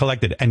 calm, and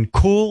collected. And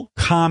cool,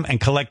 calm, and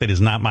collected is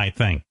not my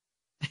thing.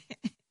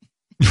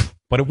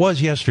 But it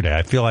was yesterday.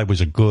 I feel I was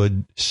a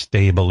good,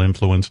 stable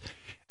influence.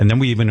 And then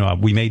we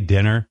made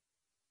dinner.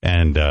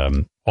 And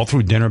all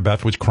through dinner,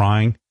 Beth was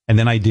crying. And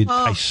then I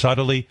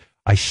subtly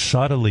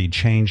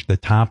changed the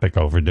topic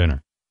over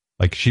dinner.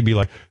 Like she'd be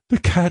like, the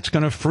cat's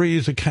going to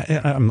freeze.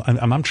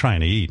 I'm trying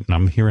to eat. And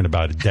I'm hearing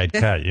about a dead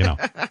cat,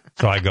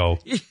 So I go,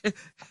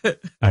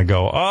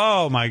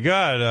 oh, my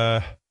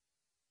God.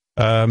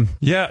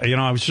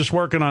 I was just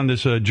working on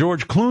this.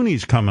 George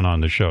Clooney's coming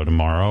on the show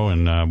tomorrow,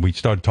 and we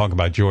started talking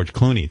about George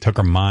Clooney. It took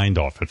her mind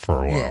off it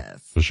for a while,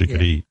 so she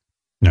could eat.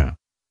 Yeah,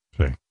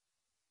 see.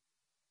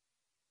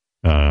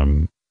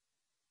 And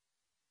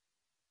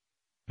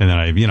then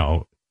I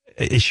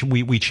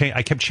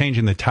kept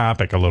changing the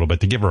topic a little bit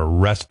to give her a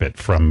respite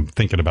from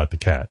thinking about the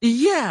cat.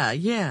 Yeah.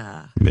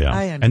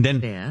 I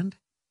understand.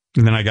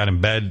 And then I got in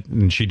bed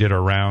and she did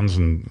her rounds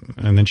and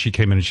then she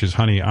came in and she says,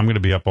 honey, I'm going to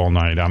be up all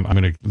night. I'm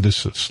going to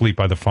just sleep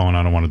by the phone.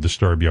 I don't want to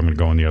disturb you. I'm going to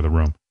go in the other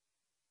room.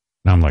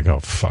 Now I'm like, oh,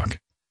 fuck.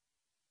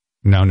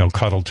 Now no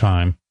cuddle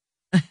time.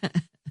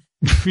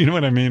 You know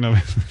what I mean?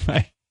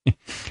 But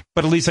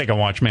at least I can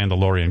watch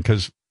Mandalorian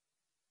because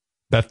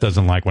Beth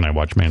doesn't like when I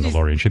watch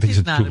Mandalorian. She thinks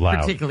it's too loud. She's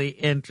not particularly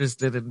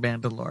interested in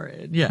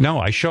Mandalorian. Yeah.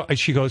 No,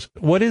 she goes,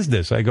 what is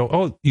this? I go,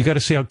 oh, you got to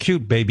see how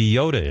cute Baby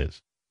Yoda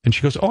is. And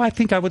she goes, oh, I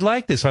think I would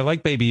like this. I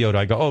like Baby Yoda.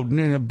 I go, oh,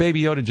 no,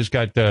 Baby Yoda just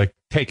got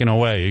taken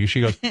away.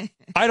 She goes,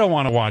 I don't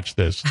want to watch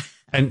this.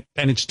 And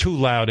it's too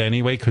loud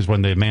anyway, because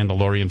when the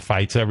Mandalorian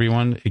fights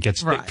everyone, it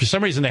gets, Right. for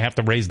some reason they have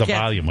to raise the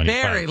volume when he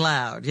fights. Very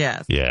loud,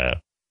 yes. Yeah.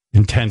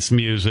 Intense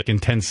music,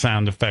 intense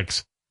sound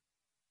effects.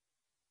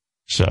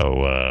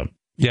 So,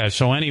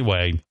 so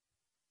anyway,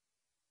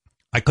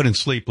 I couldn't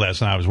sleep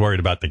last night. I was worried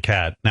about the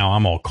cat. Now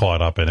I'm all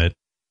caught up in it.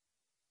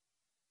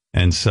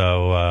 And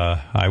so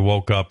I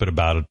woke up at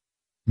about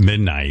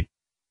midnight.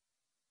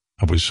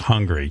 I was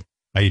hungry.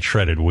 I ate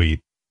shredded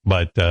wheat.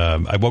 But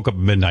I woke up at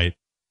midnight,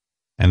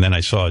 and then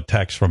I saw a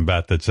text from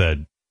Beth that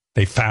said,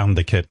 they found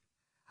the kitten.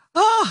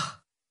 Oh,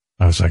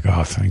 I was like,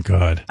 oh, thank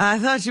God. I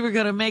thought you were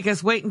going to make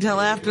us wait until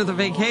after the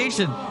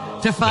vacation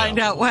to find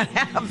out what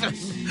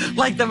happened,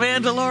 like the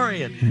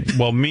Mandalorian.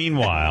 Well,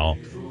 meanwhile,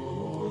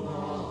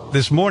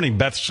 this morning,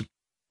 Beth's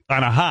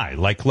on a high,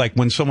 like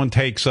when someone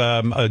takes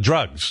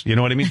drugs. You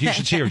know what I mean? You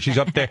should see her. She's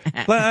up there.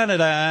 Hi,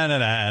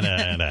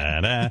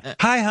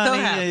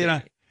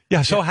 honey.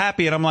 So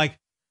happy. And I'm like,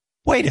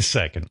 wait a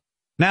second.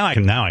 Now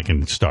I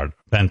can start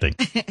venting.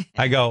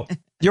 I go,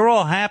 you're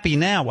all happy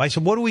now. I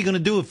said, what are we going to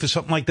do if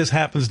something like this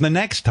happens the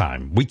next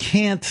time? We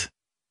can't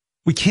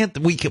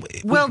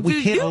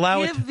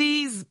allow it. Give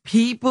these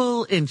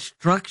people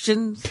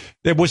instructions?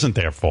 It wasn't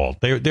their fault.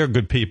 They're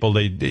good people.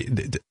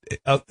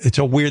 It's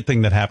a weird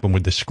thing that happened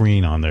with the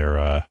screen on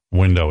their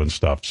window and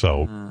stuff.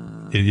 So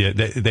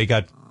they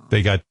got.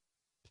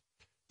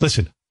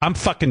 Listen, I'm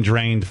fucking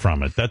drained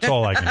from it. That's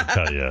all I can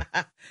tell you.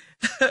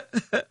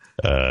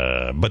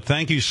 But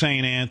thank you,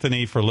 St.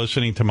 Anthony, for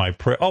listening to my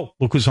prayer. Oh,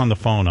 look who's on the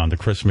phone on the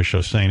Christmas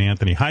show, St.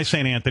 Anthony. Hi,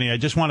 St. Anthony. I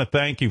just want to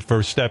thank you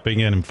for stepping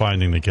in and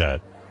finding the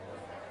cat.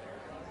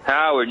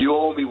 Howard, you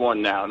owe me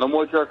one now. No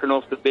more jerking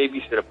off the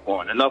babysitter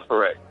porn. Enough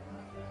already.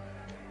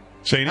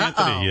 St.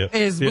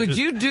 Anthony. Would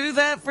you do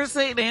that for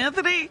St.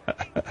 Anthony?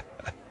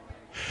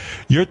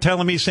 You're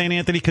telling me, St.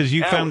 Anthony, because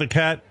you found the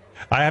cat,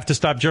 I have to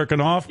stop jerking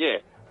off? Yeah.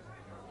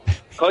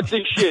 Cut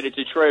this shit. It's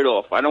a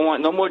trade-off. I don't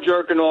want no more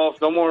jerking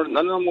off, no more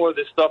of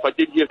this stuff. I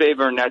did you a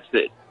favor, and that's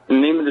it. In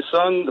the name of the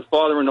Son, the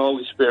Father, and the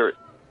Holy Spirit.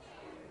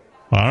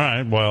 All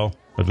right, well,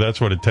 if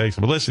that's what it takes.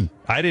 But listen,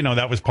 I didn't know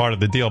that was part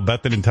of the deal.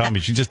 Beth didn't tell me.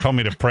 She just told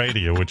me to pray to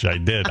you, which I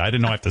did. I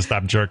didn't know I have to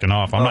stop jerking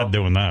off. I'm not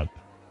doing that.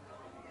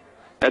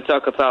 That's how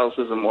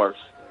Catholicism works.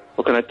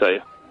 What can I tell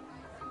you?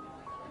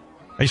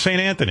 Hey,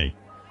 St. Anthony.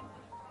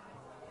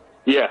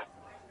 Yeah.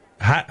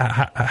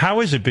 How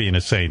is it being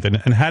a saint,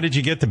 and how did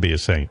you get to be a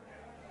saint?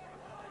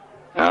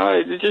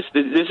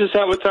 This is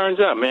how it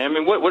turns out, man. I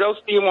mean, what else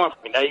do you want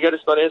from me? Now you got to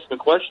start asking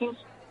questions?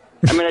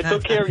 I mean, I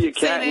took care of your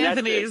cat. St.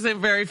 Anthony isn't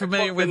very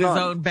familiar with his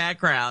own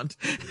background.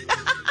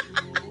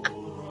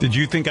 Did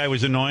you think I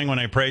was annoying when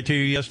I prayed to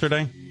you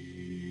yesterday?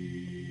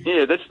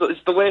 Yeah,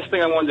 it's the last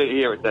thing I wanted to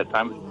hear at that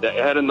time. I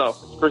had enough.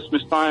 It's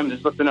Christmas time.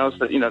 There's nothing else.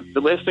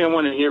 The last thing I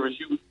wanted to hear is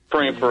you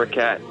praying for a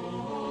cat.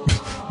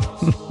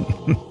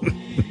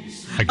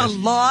 A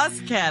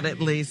lost cat, at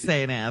least,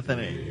 St.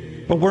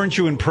 Anthony. But weren't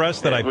you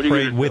impressed that I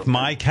prayed with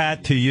my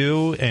cat to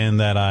you, and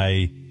that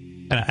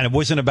and it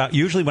wasn't about,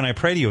 usually when I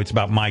pray to you, it's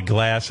about my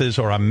glasses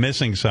or I'm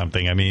missing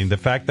something. I mean, the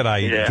fact that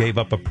I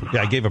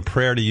gave a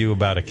prayer to you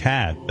about a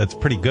cat, that's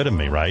pretty good of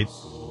me, right?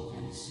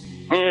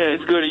 Yeah,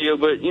 it's good of you,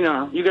 but you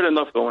got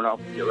enough going on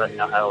for you right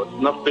now, Howard.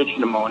 Enough bitch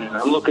in the morning.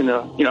 I'm looking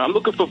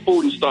for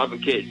food and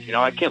starving kids.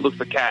 I can't look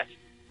for cats.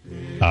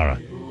 All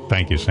right.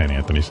 Thank you, St.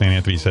 Anthony. St.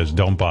 Anthony says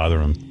don't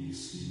bother him.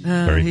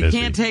 Very he busy.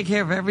 Can't take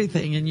care of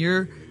everything, and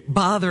you're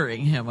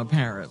bothering him,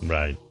 apparently.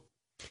 Right.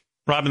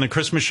 Robin, the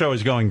Christmas show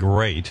is going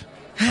great.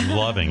 I'm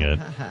loving it.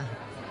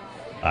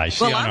 I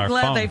see on our phone. I'm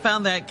glad they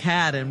found that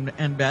cat,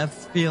 and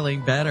Beth's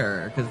feeling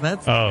better, because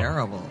that's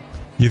terrible.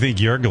 You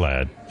think you're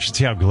glad? You should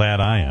see how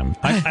glad I am.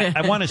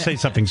 I want to say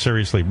something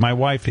seriously. My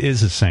wife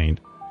is a saint,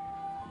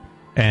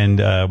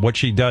 and what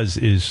she does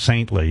is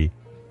saintly.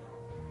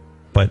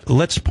 But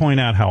let's point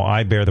out how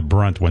I bear the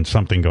brunt when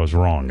something goes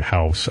wrong,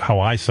 how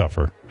I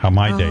suffer, how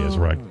my day is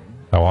wrecked,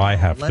 how I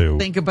have to.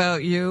 Let's think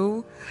about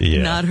you,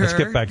 not her. Let's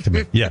get back to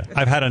me. Yeah,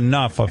 I've had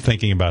enough of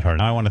thinking about her.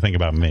 Now I want to think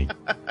about me.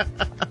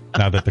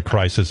 Now that the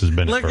crisis has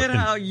been Look at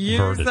how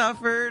you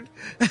suffered.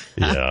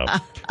 Yeah.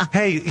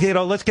 Hey,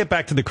 let's get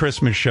back to the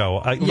Christmas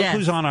show. Look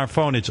who's on our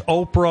phone. It's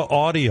Oprah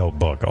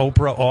Audiobook.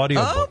 Oprah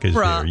Audiobook is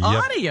here.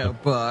 Oprah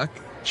Audiobook.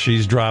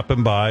 She's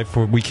dropping by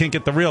we can't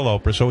get the real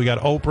Oprah, so we got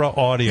Oprah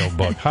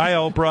Audiobook. Hi,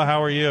 Oprah.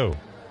 How are you?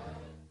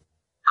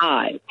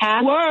 Hi.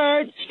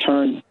 Howard's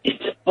turn.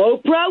 It's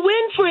Oprah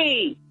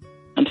Winfrey.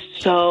 I'm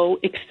so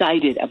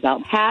excited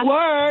about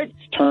Howard's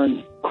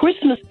turn.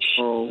 Christmas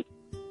show.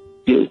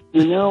 You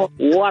know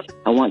what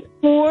I want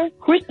for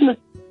Christmas?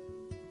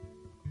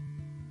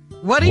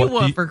 What do you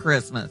want for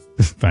Christmas?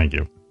 Thank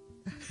you.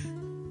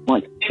 I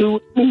want 2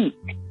 meat.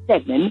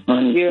 Stedman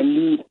on your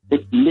knee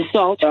with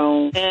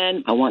mistletoe,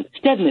 and I want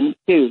Stedman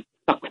to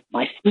fuck with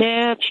my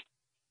snatch.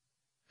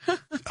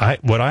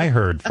 What I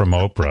heard from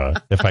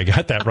Oprah, if I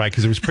got that right,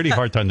 because it was pretty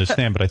hard to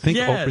understand, but I think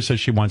Oprah says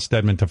she wants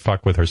Stedman to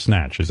fuck with her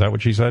snatch. Is that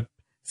what she said?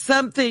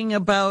 Something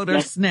about her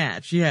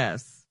snatch,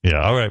 yes.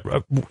 Yeah, all right.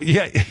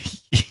 Yeah.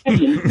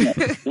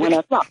 When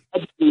I fuck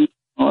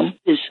on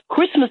his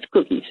Christmas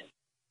cookies.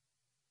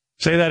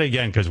 Say that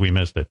again, because we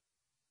missed it.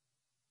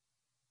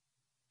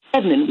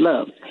 Stedman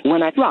loves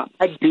when I drop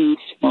a deuce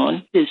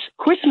on his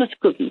Christmas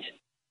cookies.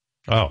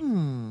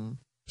 Oh.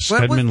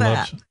 What was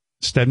that?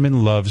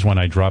 Stedman loves when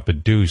I drop a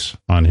deuce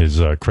on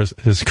his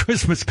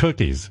Christmas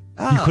cookies.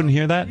 Oh, you couldn't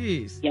hear that?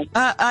 Yes.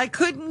 I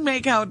couldn't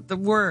make out the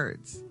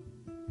words.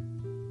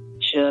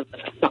 Shut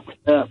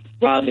up,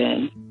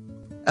 Robin.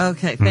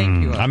 Okay,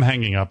 thank you. I'm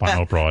hanging up on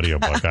Oprah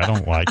audiobook. I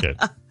don't like it.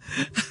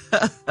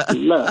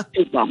 Love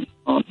to bump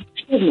on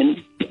Stedman's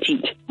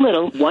petite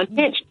little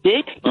 1-inch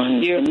dick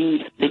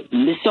underneath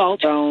the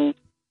salt zone.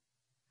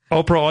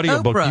 Oprah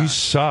audiobook, Oprah. you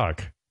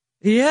suck.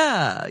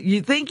 Yeah,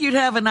 you'd think you'd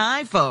have an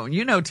iPhone.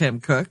 You know Tim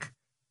Cook.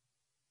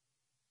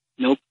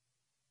 Nope.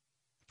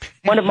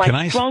 One of Can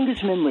I my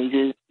strongest memories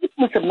is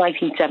Christmas of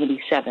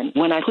 1977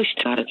 when I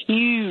pushed out a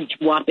huge,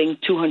 whopping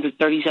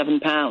 237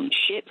 pounds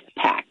shit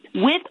packed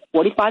with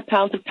 45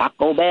 pounds of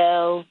Taco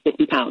Bell,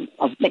 50 pounds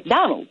of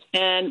McDonald's,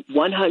 and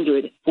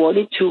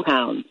 142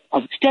 pounds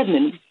of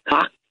Stedman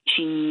cock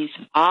cheese.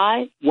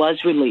 I was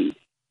relieved.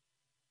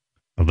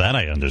 Well, that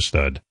I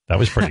understood. That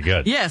was pretty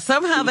good. Yeah,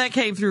 somehow that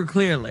came through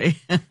clearly.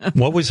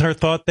 What was her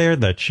thought there?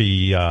 That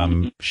she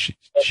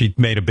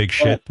made a big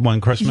shit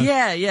one Christmas?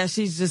 Yeah,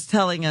 she's just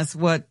telling us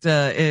what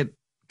it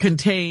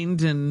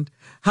contained and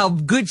how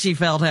good she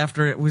felt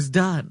after it was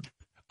done.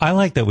 I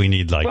like that we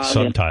need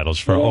subtitles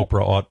for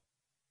Oprah.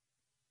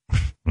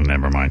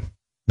 Never mind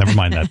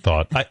that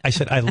thought. I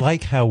said I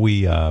like how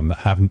we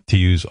have to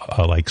use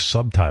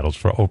subtitles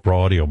for Oprah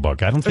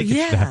audiobook. I don't think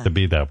it should have to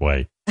be that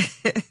way.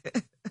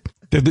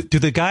 Do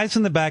the guys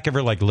in the back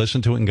ever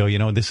listen to it and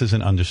go, this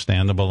isn't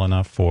understandable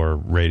enough for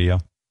radio?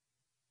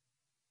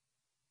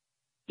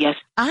 Yes.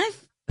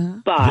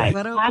 Bye.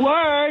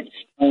 Words.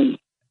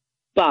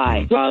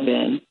 Bye,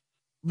 Robin.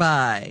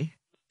 Bye.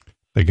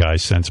 The guy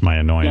sense my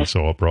annoyance,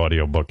 so Oprah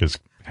audiobook is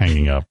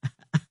hanging up.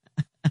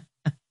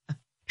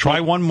 Try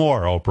one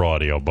more, Oprah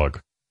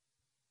audiobook.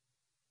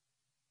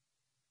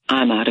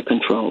 I'm out of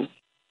control.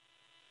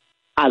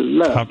 I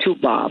love to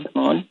bob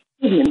on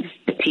Stedman's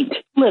petite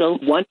little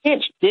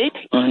 1-inch dick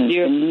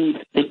underneath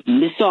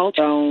the salt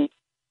zone.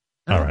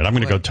 All right, I'm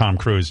going to go Tom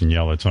Cruise and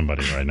yell at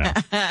somebody right now.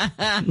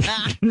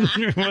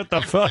 What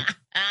the fuck?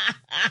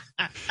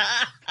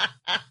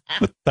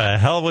 What the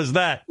hell was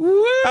that? Woo!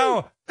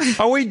 Oh,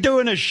 are we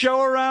doing a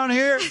show around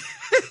here?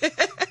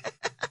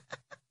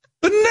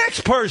 The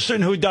next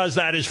person who does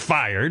that is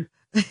fired.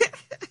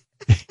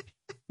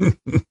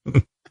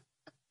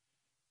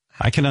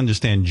 I can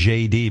understand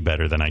JD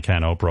better than I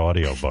can Oprah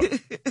audiobook.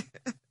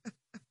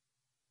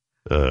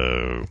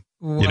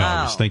 Wow.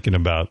 I was thinking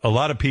about, a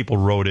lot of people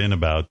wrote in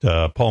about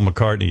Paul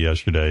McCartney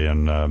yesterday,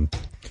 and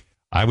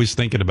I was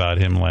thinking about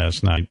him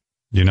last night.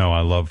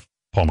 I love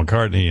Paul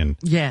McCartney, and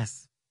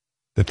yes,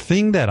 the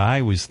thing that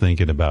I was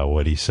thinking about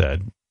what he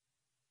said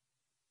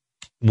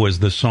was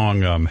the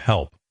song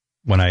Help,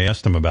 when I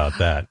asked him about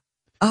that.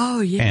 Oh,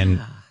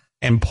 yeah.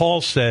 And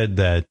Paul said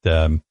that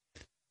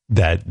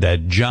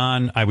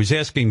John, I was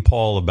asking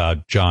Paul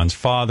about John's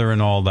father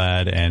and all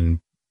that, and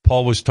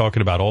Paul was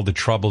talking about all the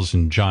troubles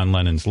in John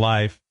Lennon's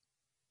life.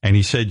 And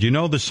he said,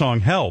 the song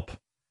Help.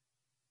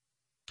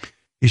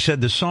 He said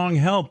the song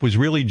Help was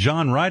really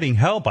John writing,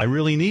 help, I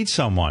really need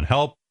someone,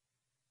 help.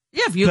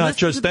 Yeah, if you not listen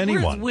just to the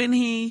anyone.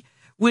 Words,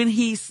 when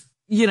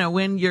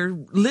you're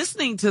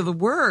listening to the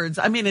words,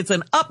 I mean, it's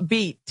an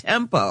upbeat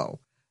tempo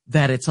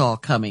that it's all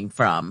coming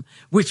from,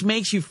 which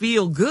makes you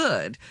feel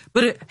good.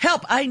 But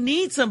help, I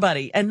need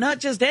somebody, and not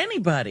just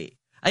anybody.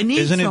 I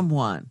need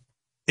someone.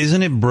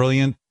 Isn't it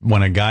brilliant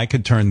when a guy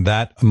could turn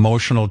that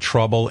emotional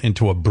trouble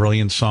into a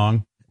brilliant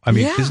song? I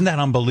mean, Isn't that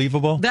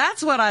unbelievable?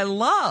 That's what I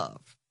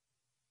love.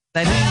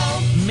 That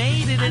he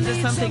made it into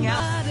something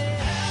else.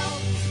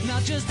 Help,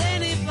 not just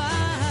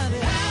anybody.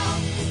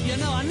 Help,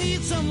 I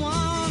need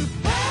someone.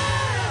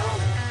 Help.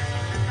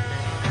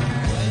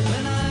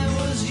 When I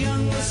was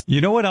young. You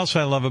know what else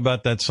I love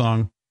about that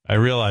song? I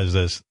realize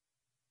this.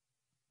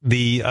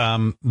 The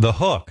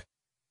hook.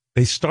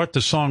 They start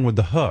the song with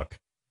the hook.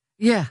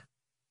 Yeah.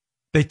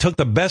 They took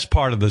the best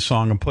part of the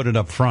song and put it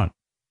up front.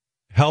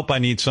 Help, I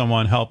need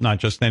someone. Help, not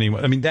just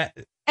anyone. I mean, that.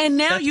 And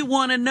now you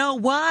want to know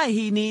why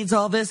he needs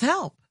all this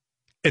help.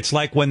 It's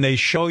like when they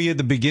show you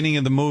the beginning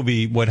of the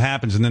movie, what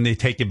happens, and then they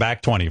take you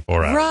back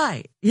 24 hours.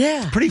 Right.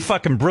 Yeah. It's pretty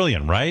fucking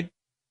brilliant, right?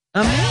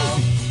 Amazing.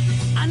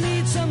 I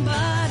need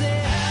somebody.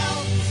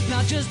 Help,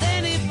 not just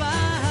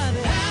anybody.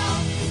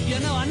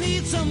 Help, I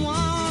need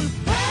someone.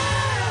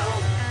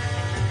 Help.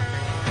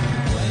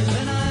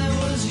 When I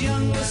was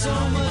younger, so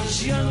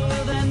much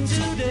younger than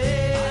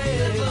today.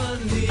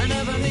 I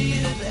never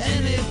needed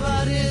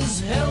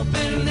anybody's help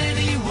in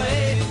any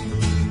way.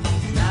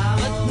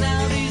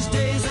 Now these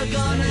days are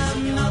gone,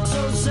 I'm not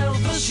so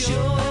self-assured.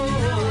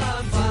 Now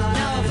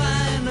I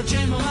find I've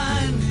changed my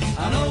mind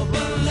and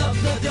open up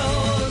the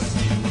doors.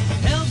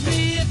 Help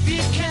me if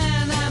you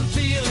can, I'm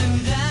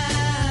feeling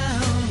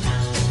down.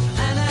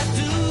 And I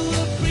do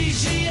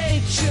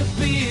appreciate you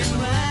being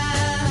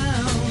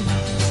round.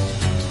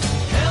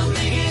 Help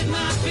me get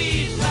my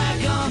feet back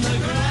on the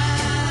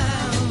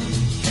ground.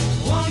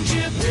 Won't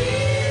you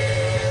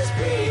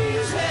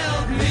please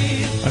help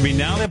me? I mean,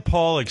 now that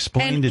Paul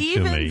explained it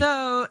to me.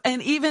 Though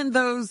and even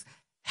those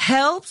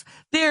helps,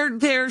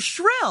 they're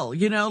shrill,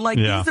 like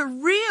these are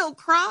real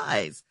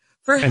cries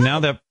for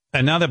help.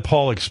 And now that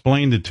Paul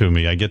explained it to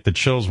me, I get the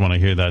chills when I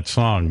hear that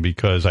song,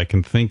 because I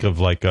can think of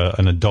like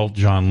an adult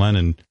John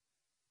Lennon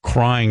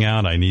crying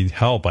out, I need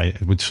help.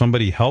 Would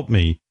somebody help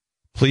me,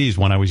 please?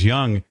 When I was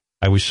young,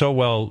 I was so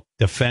well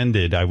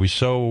defended. I was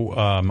so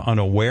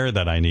unaware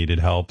that I needed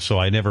help, so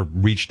I never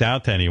reached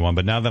out to anyone.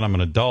 But now that I'm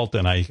an adult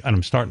and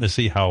I'm starting to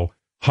see how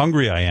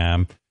hungry I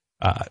am,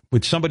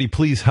 would somebody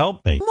please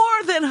help me?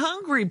 More than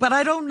hungry, but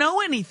I don't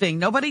know anything.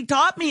 Nobody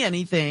taught me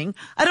anything.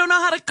 I don't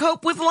know how to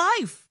cope with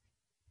life.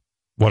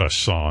 What a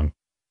song.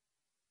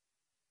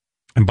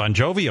 And Bon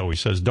Jovi always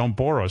says, don't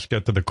bore us,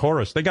 get to the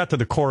chorus. They got to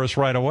the chorus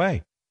right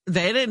away.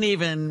 They didn't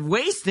even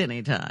waste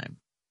any time.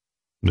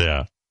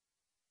 Yeah.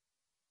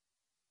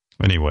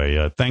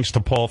 Anyway, thanks to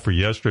Paul for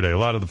yesterday. A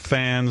lot of the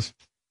fans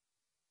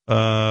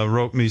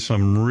wrote me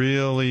some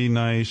really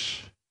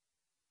nice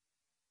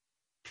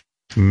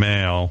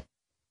mail.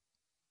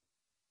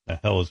 The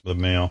hell is the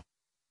mail?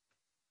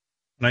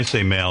 When I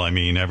say mail, I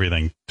mean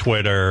everything.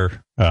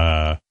 Twitter,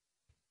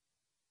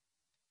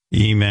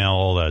 email,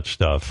 all that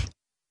stuff.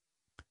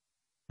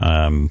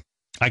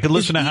 I could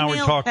listen to Howard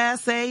talk.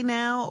 Passe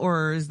now,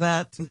 or is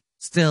that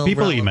still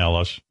people relevant? Email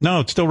us? No,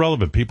 it's still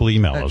relevant. People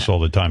email us all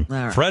the time. All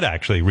right. Fred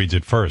actually reads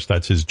it first.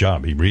 That's his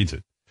job. He reads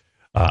it.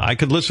 I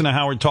could listen to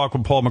Howard talk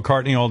with Paul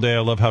McCartney all day. I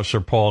love how Sir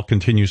Paul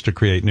continues to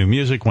create new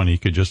music when he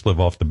could just live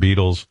off the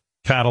Beatles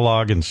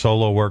catalog and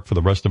solo work for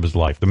the rest of his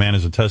life. The man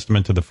is a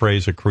testament to the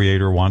phrase a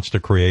creator wants to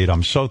create.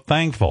 I'm so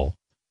thankful.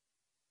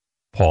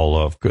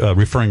 Paul,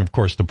 referring, of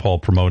course, to Paul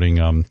promoting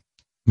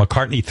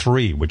McCartney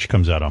 3, which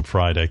comes out on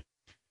Friday.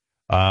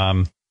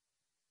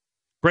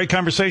 Great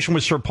conversation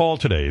with Sir Paul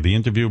today. The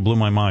interview blew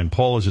my mind.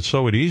 Paul, is it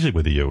so at ease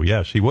with you?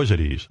 Yes, he was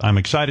at ease. I'm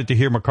excited to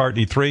hear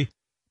McCartney 3.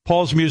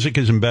 Paul's music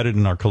is embedded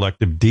in our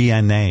collective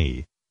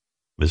DNA.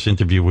 This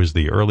interview was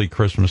the early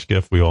Christmas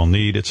gift we all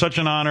need. It's such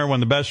an honor when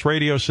the best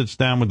radio sits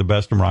down with the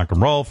best in rock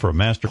and roll for a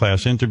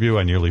masterclass interview.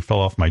 I nearly fell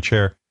off my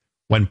chair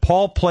when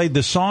Paul played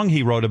the song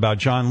he wrote about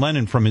John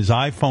Lennon from his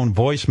iPhone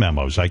voice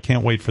memos. I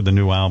can't wait for the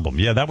new album.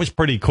 Yeah, that was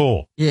pretty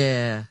cool.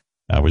 Yeah.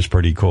 That was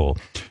pretty cool.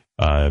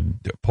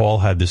 Paul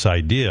had this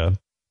idea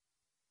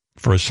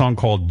for a song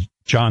called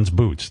John's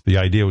Boots. The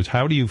idea was,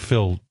 how do you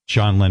fill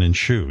John Lennon's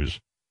shoes?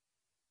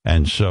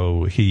 And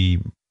so he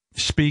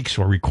speaks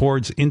or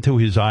records into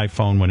his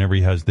iPhone whenever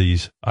he has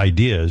these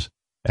ideas,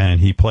 and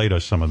he played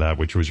us some of that,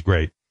 which was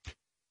great.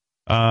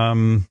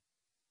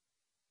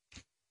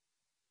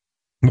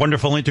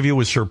 Wonderful interview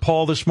with Sir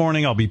Paul this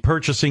morning. I'll be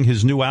purchasing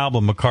his new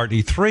album,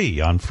 McCartney 3,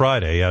 on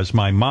Friday as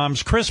my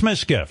mom's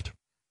Christmas gift.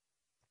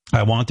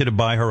 I wanted to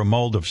buy her a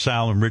mold of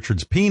Sal and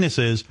Richard's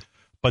penises,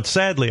 but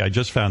sadly, I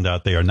just found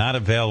out they are not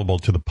available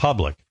to the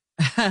public.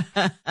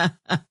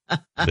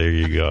 There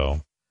you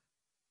go.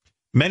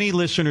 Many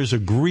listeners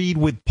agreed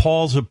with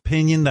Paul's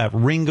opinion that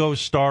Ringo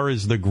Starr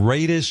is the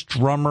greatest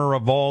drummer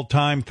of all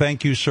time.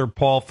 Thank you, Sir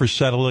Paul, for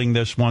settling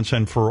this once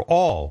and for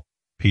all.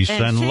 Peace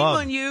and shame love.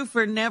 on you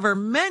for never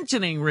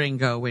mentioning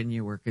Ringo when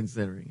you were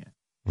considering it.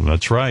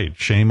 That's right.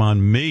 Shame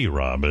on me,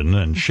 Robin,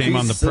 and shame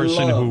on the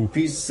person who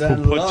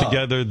put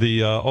together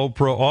the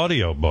Oprah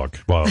audio book.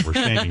 Well, we're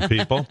shaming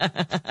people.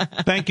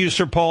 Thank you,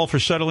 Sir Paul, for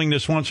settling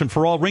this once and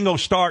for all. Ringo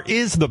Starr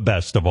is the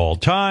best of all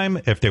time.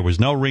 If there was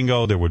no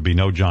Ringo, there would be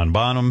no John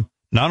Bonham.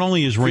 Not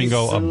only is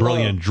Ringo a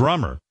brilliant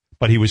drummer,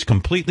 but he was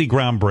completely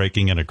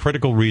groundbreaking and a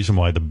critical reason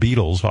why the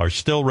Beatles are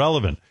still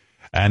relevant.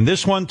 And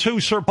this one,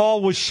 too, Sir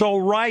Paul was so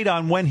right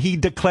on when he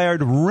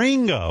declared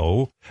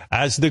Ringo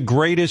as the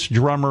greatest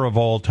drummer of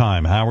all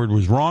time. Howard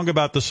was wrong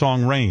about the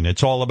song Rain.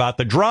 It's all about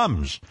the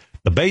drums.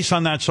 The bass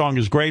on that song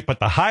is great, but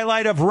the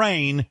highlight of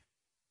Rain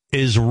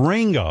is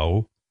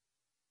Ringo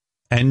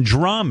and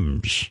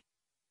drums.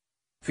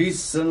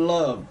 Peace and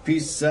love,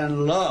 peace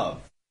and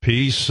love.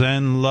 Peace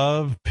and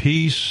love,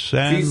 peace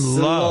and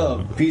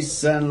love.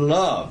 Peace and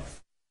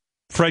love.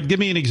 Fred, give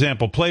me an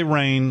example. Play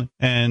Rain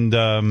and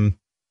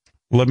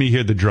let me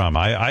hear the drum.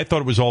 I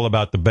thought it was all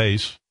about the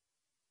bass,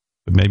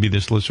 but maybe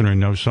this listener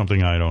knows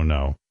something I don't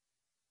know.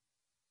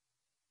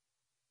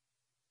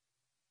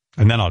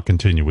 And then I'll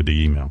continue with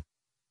the email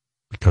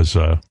because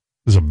this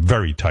is a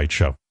very tight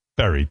show.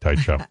 Very tight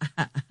show.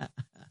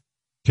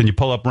 Can you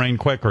pull up Rain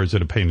quick, or is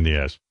it a pain in the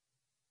ass?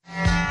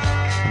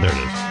 There it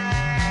is.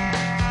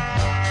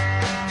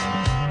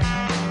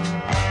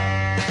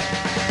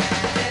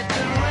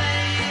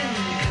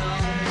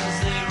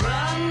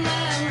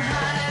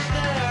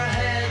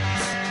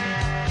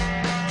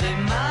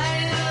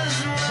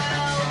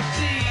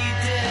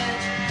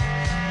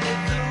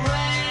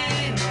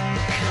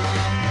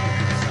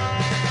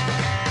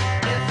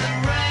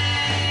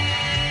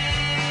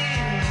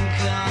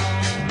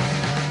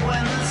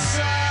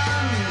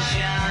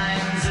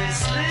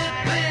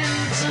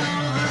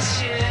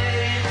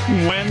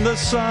 When the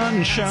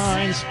sun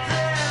shines,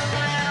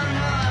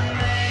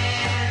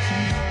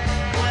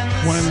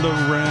 when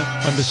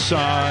the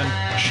sun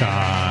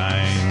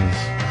shines,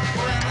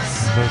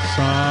 the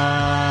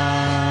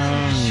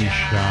sun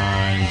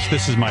shines.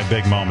 This is my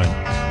big moment.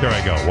 Here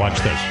I go. Watch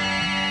this.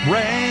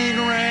 Rain,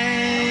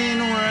 rain,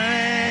 rain.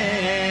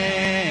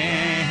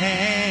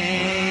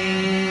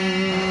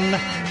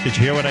 Did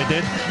you hear what I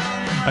did?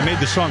 I made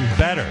the song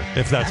better,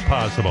 if that's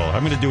possible.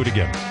 I'm going to do it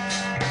again.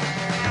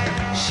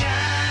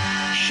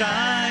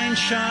 Shine,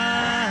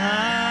 shine.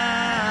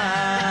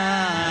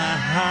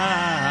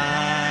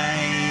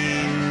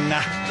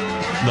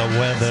 The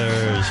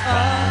weather's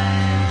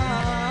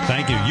fine.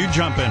 Thank you. You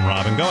jump in,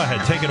 Robin. Go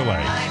ahead. Take it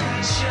away.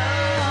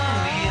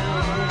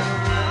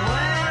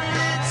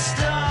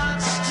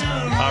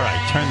 All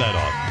right. Turn that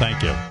off.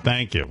 Thank you.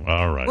 Thank you.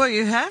 All right. Well,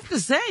 you have to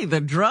say the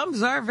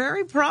drums are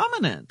very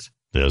prominent.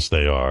 Yes,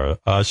 they are.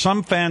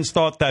 Some fans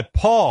thought that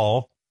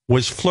Paul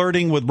was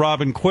flirting with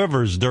Robin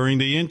Quivers during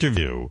the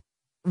interview.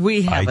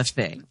 We have a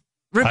thing.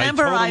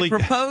 Remember, I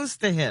proposed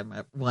to him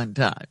at one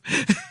time.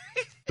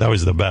 That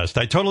was the best.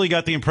 I totally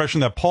got the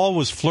impression that Paul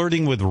was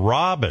flirting with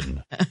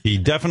Robin. He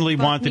definitely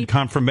wanted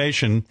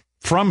confirmation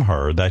from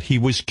her that he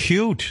was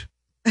cute.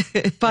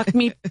 Fuck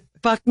me.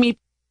 Fuck me.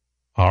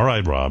 All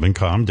right, Robin,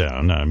 calm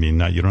down. I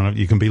mean, you don't have,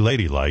 you can be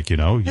ladylike, you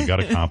know. You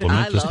got a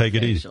compliment. Just take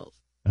it easy.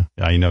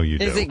 I know you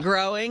do. Is it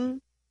growing?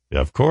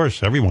 Yeah, of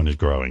course. Everyone is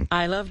growing.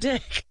 I love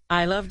dick.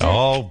 I love dick.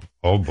 Oh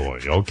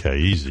boy. Okay,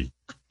 easy.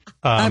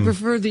 I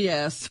prefer the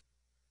S.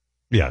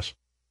 Yes,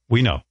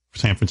 we know.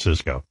 San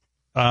Francisco.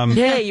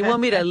 Yeah, you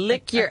want me to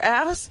lick your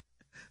ass?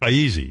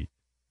 Easy.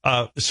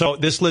 So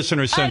this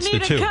listener sensed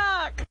it too.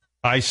 Cock.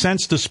 I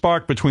sensed a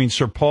spark between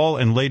Sir Paul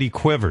and Lady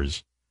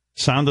Quivers.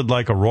 Sounded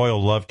like a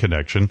royal love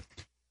connection.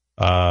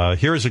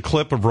 Here is a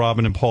clip of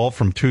Robin and Paul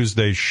from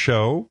Tuesday's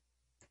show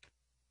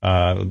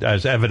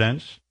as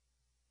evidence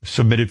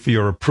submitted for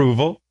your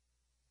approval.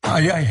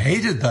 I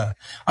hated that.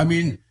 I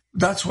mean,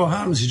 that's what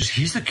happens.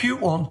 He's the cute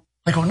one.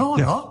 I go, no,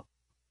 I'm not.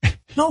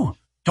 No,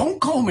 don't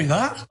call me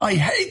that. I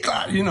hate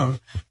that, you know.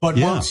 But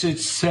once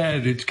it's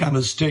said, it kind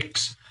of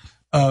sticks.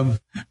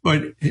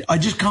 But I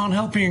just can't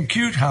help being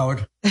cute,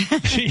 Howard.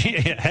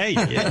 Hey,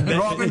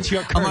 Robin, it's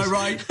your curse. am I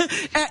right?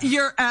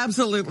 You're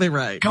absolutely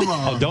right. Come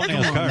on. Oh, don't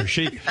ask her.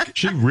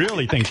 She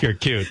really thinks you're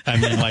cute. I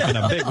mean, like in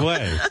a big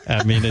way.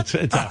 I mean, it's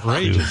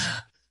outrageous.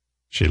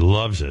 She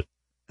loves it.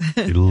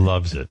 She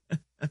loves it.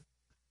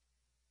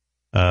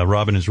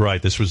 Robin is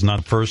right. This was not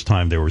the first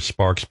time there were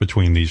sparks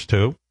between these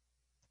two.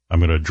 I'm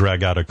going to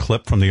drag out a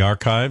clip from the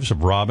archives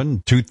of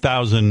Robin,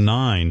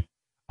 2009.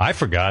 I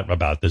forgot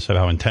about this,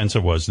 how intense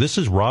it was. This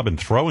is Robin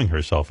throwing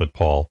herself at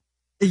Paul.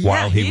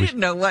 Yeah, he didn't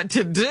know what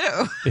to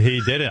do.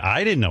 He didn't.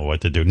 I didn't know what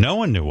to do. No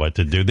one knew what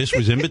to do. This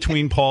was in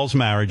between Paul's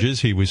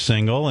marriages. He was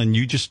single, and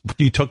you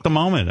took the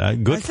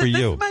moment. Good for you.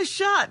 This is my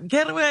shot.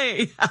 Get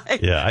away.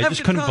 I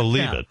just couldn't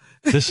believe it.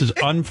 This is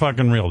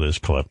unfucking real, this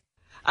clip.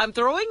 I'm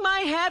throwing my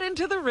hat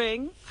into the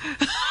ring.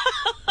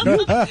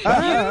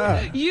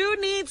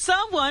 You need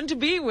someone to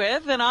be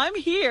with, and I'm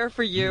here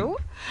for you.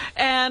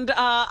 And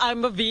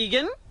I'm a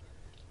vegan,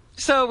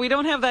 so we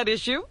don't have that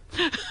issue.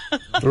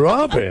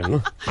 Robin,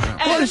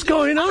 what is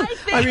going on?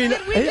 I mean,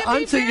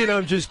 I'm thinking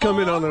I'm just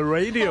coming on a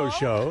radio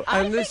show,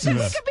 and this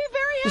is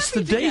it's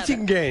the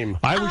dating game.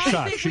 I was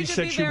shocked. She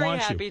said she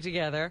wants you. Happy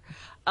together.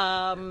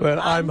 Well,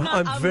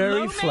 I'm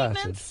very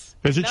flattered.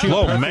 Is it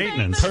low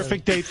maintenance?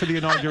 Perfect date for the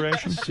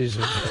inauguration? Take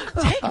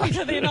me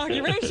to the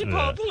inauguration,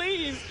 Paul,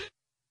 please.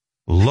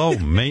 Low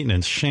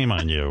maintenance. Shame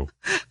on you.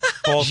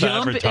 False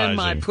Jump advertising. in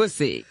my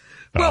pussy.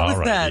 What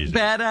was that? Easy.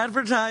 Bad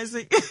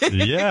advertising?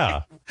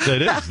 Yeah,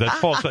 it is. That's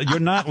false.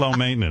 You're not low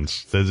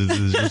maintenance. There's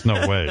just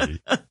no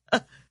way.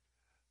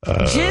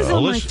 Jizz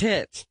on my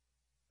tits.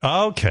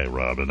 Okay,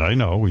 Robin. I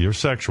know. You're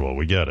sexual.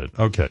 We get it.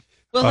 Okay.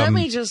 Well, let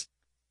me just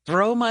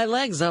throw my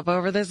legs up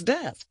over this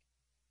desk.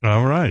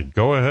 All right.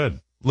 Go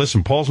ahead.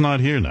 Listen, Paul's not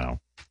here now.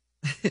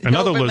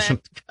 Another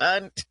listen.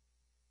 Cunt.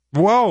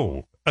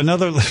 Whoa.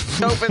 Another.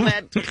 Open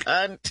that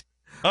cunt.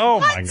 Oh,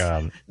 What? my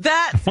God.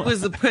 That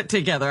was put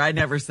together. I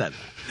never said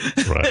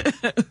that.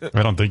 Right.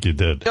 I don't think you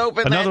did.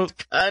 Open that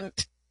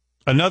cunt.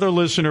 Another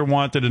listener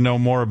wanted to know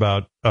more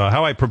about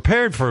how I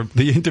prepared for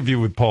the interview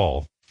with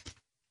Paul.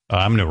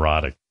 I'm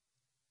neurotic.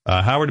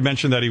 Howard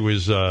mentioned that he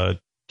was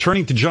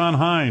turning to John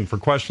Hine for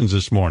questions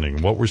this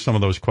morning. What were some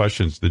of those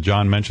questions? Did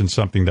John mention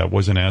something that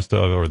wasn't asked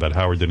of or that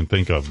Howard didn't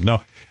think of?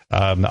 No.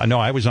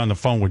 I was on the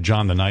phone with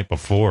John the night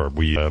before.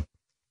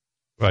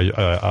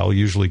 I'll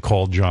usually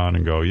call John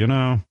and go,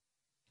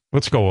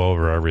 let's go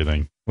over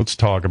everything. Let's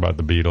talk about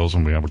the Beatles,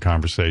 and we have a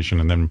conversation.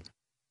 And then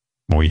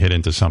when we hit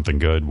into something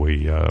good,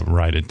 we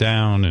write it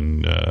down.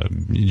 And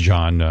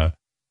John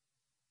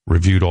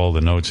reviewed all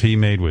the notes he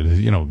made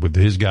with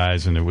his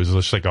guys, and it was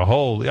just like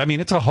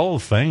it's a whole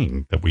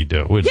thing that we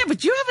do. Yeah,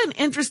 but you have an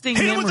interesting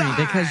memory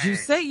because you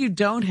say you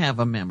don't have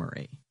a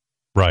memory.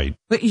 Right.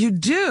 But you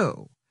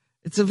do.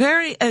 It's a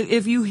very,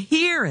 if you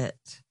hear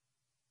it,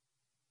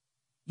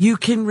 you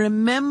can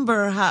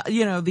remember how,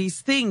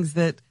 these things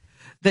that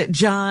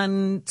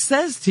John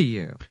says to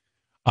you.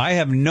 I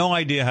have no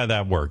idea how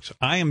that works.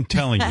 I am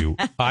telling you,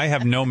 I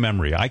have no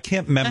memory. I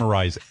can't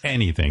memorize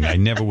anything. I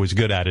never was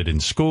good at it in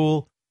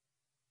school.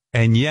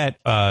 And yet,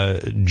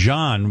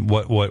 John,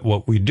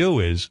 what we do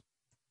is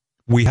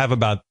we had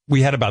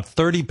about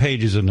 30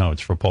 pages of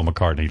notes for Paul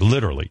McCartney,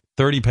 literally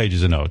 30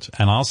 pages of notes.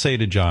 And I'll say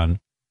to John,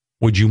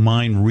 would you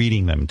mind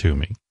reading them to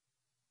me?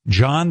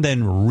 John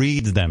then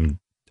reads them.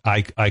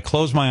 I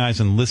close my eyes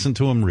and listen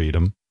to him read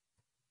them.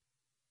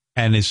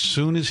 And as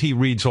soon as he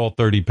reads all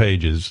 30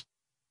 pages,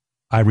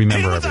 I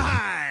remember everything.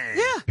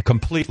 Yeah.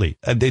 Completely.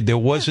 There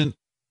wasn't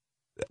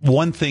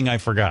one thing I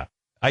forgot.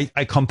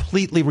 I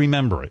completely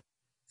remember it.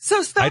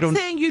 So stop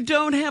saying you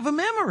don't have a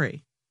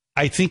memory.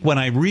 I think when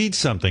I read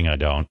something, I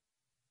don't.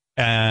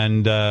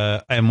 And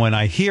when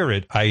I hear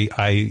it,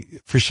 I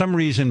for some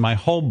reason, my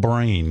whole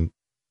brain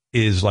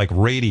is like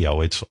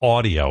radio. It's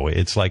audio.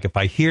 It's like if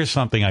I hear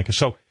something,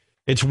 so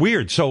it's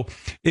weird. So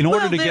in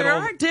order to get there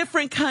are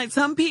different kinds.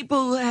 Some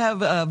people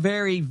have a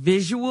very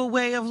visual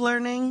way of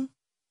learning.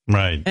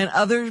 Right. And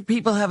other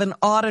people have an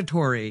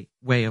auditory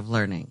way of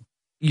learning.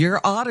 You're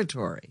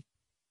auditory.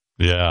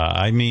 Yeah.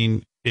 I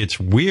mean, it's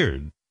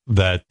weird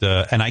that,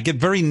 and I get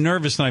very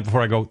nervous the night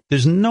before. I go,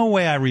 there's no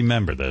way I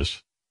remember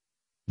this.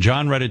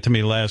 John read it to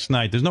me last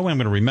night. There's no way I'm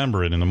going to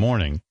remember it in the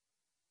morning.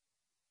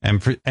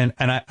 And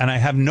I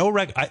have no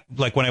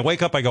like when I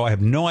wake up, I go, I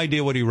have no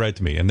idea what he read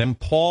to me. And then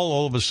Paul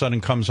all of a sudden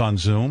comes on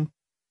Zoom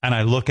and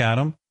I look at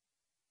him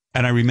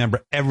and I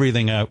remember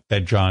everything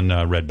that John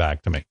read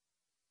back to me.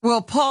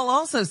 Well, Paul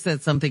also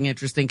said something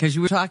interesting because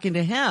you were talking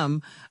to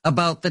him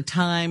about the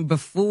time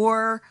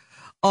before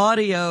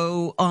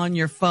audio on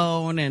your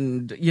phone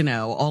and, you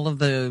know, all of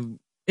the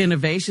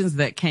innovations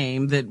that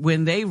came, that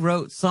when they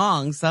wrote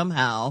songs,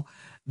 somehow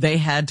they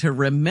had to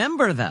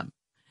remember them.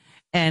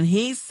 And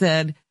he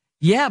said,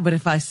 yeah, but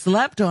if I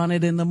slept on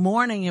it in the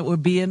morning, it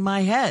would be in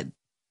my head.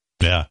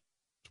 Yeah,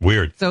 it's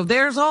weird. So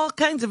there's all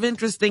kinds of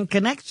interesting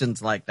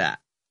connections like that.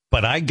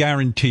 But I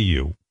guarantee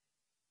you,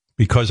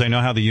 because I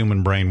know how the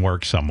human brain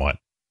works somewhat,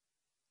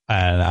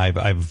 and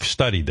I've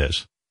studied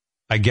this,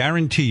 I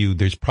guarantee you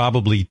there's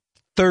probably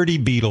 30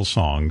 Beatles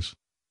songs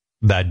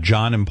that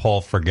John and Paul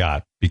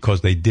forgot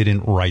because they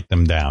didn't write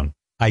them down.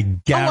 I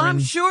guarantee. Oh, I'm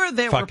sure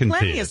there were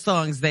plenty of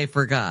songs they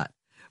forgot.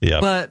 Yeah.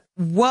 But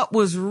what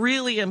was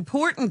really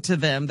important to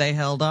them, they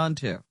held on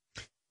to.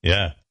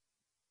 Yeah.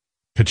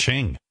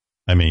 Ka-ching.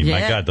 I mean, my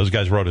God, those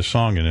guys wrote a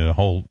song and a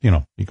whole, you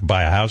know, you could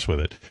buy a house with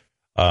it.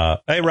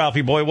 Hey,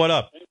 Ralphie boy, what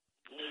up?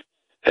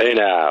 Hey,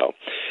 now.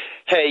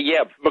 Hey,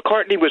 yeah,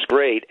 McCartney was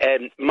great.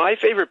 And my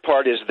favorite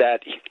part is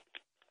that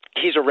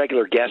he's a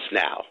regular guest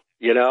now,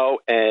 you know,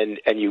 and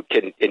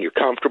you're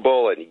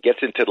comfortable, and he gets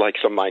into like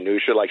some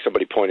minutia, like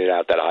somebody pointed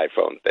out that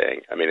iPhone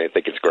thing. I mean, I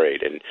think it's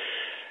great. And,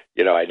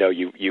 you know, I know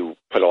you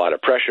put a lot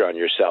of pressure on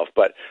yourself,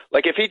 but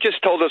like if he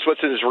just told us what's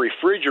in his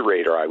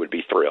refrigerator, I would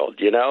be thrilled,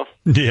 you know?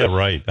 Yeah,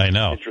 right. I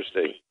know.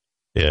 Interesting.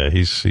 Yeah,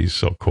 he's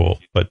so cool.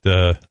 But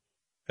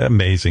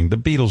amazing. The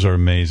Beatles are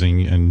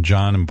amazing. And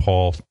John and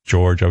Paul,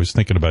 George, I was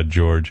thinking about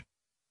George,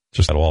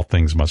 just that All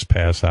Things Must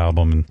Pass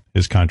album and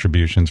his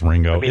contributions,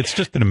 Ringo. I mean, it's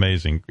just an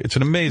amazing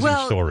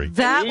story.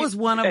 That was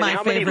one of my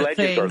favorite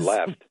things. Are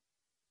left?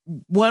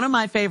 One of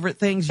my favorite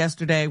things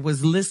yesterday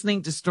was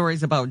listening to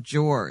stories about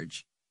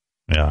George.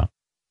 Yeah.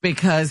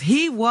 Because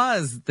he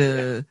was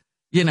the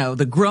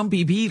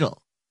grumpy Beatle.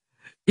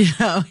 You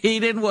know,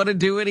 he didn't want to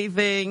do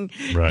anything.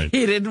 Right.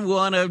 He didn't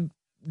want to,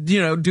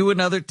 do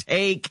another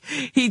take.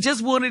 He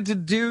just wanted to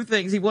do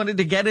things. He wanted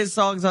to get his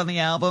songs on the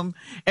album.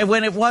 And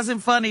when it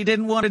wasn't fun, he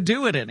didn't want to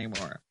do it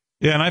anymore.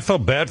 Yeah, and I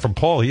felt bad for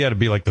Paul. He had to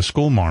be like the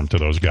school marm to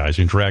those guys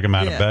and drag them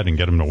out of bed and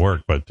get them to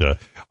work. But,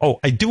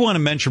 I do want to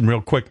mention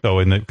real quick,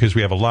 though, because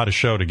we have a lot of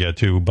show to get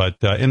to,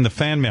 but in the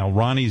fan mail,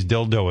 Ronnie's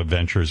dildo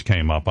adventures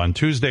came up. On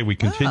Tuesday, we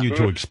continued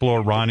to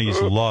explore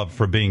Ronnie's love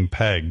for being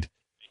pegged.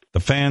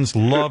 The fans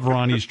love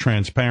Ronnie's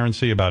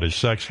transparency about his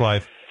sex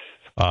life.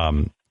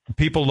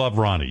 People love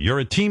Ronnie. You're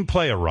a team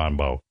player,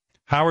 Ronbo.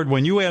 Howard,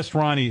 when you asked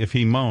Ronnie if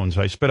he moans,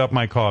 I spit up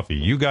my coffee.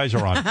 You guys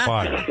are on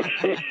fire.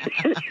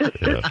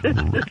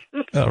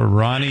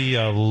 Ronnie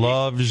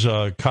loves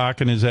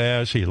cock in his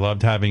ass. He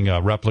loved having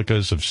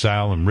replicas of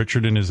Sal and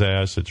Richard in his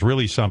ass. It's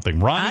really something.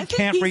 Ronnie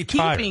can't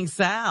retire. Keeping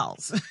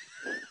Sal's.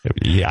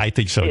 Yeah, I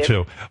think so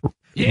too.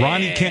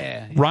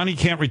 Yeah. Ronnie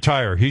can't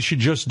retire. He should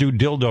just do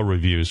dildo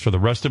reviews for the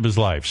rest of his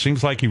life.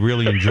 Seems like he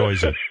really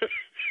enjoys it.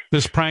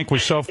 This prank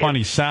was so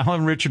funny. Sal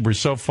and Richard were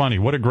so funny.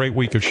 What a great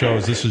week of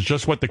shows. This is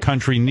just what the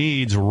country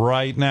needs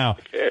right now.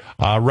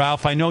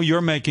 Ralph, I know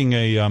you're making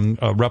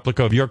a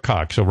replica of your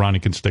cock so Ronnie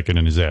can stick it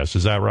in his ass.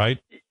 Is that right?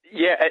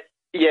 Yeah.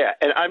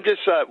 And I'm just,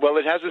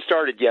 it hasn't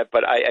started yet,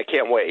 but I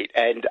can't wait.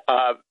 And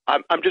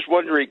I'm just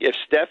wondering if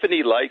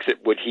Stephanie likes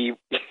it, would he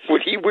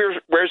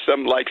wear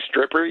some like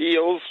stripper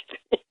heels?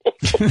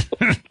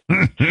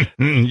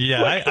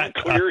 Yeah. Like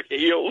clear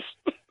heels.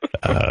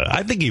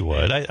 I think he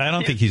would. I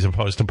don't think he's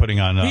opposed to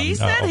putting on he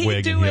said a he'd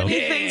wig do and heels.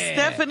 anything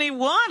Stephanie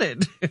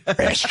wanted.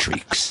 Ass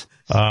streaks.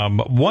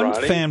 One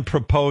fan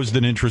proposed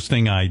an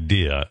interesting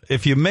idea.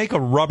 If you make a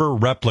rubber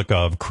replica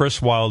of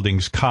Chris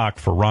Wilding's cock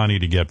for Ronnie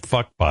to get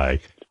fucked by,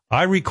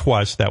 I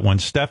request that when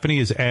Stephanie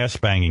is ass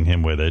banging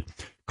him with it,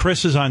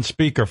 Chris is on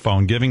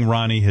speakerphone giving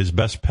Ronnie his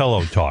best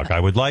pillow talk. I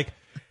would like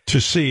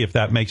to see if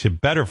that makes it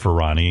better for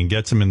Ronnie and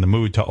gets him in the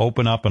mood to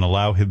open up and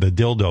allow the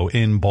dildo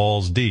in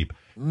balls deep.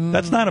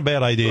 That's not a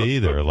bad idea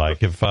either.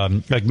 Like if,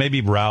 like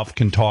maybe Ralph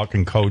can talk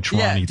and coach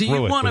Ronnie do through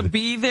it. you want to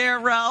be there,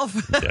 Ralph?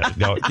 Yeah,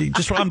 no,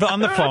 just on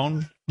the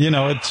phone. You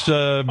know, it's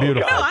beautiful.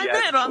 No, I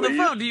meant on the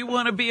phone. Do you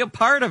want to be a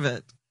part of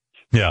it?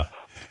 Yeah.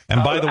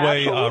 And by the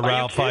way, absolutely.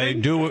 Ralph,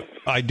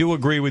 I do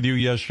agree with you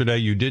yesterday.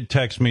 You did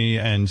text me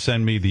and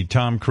send me the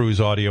Tom Cruise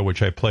audio,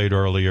 which I played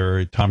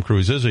earlier. Tom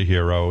Cruise is a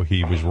hero.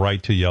 He was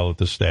right to yell at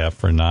the staff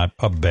for not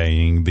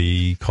obeying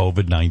the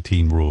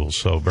COVID-19 rules.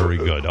 So very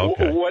good.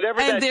 Okay.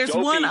 Whatever And that there's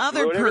dopey, one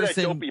other whatever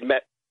person. That dopey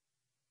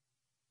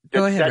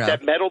Go ahead, Ralph.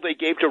 that medal they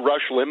gave to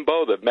Rush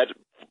Limbaugh, the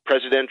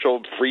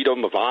Presidential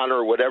Freedom of Honor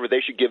or whatever,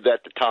 they should give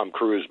that to Tom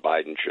Cruise.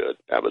 Biden should.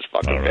 That was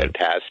fucking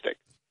fantastic.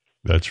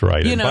 That's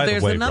right. You And know, by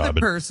there's the way, another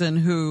Robin, person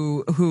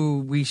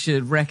who we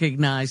should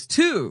recognize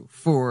too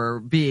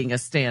for being a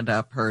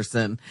stand-up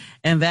person,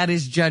 and that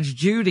is Judge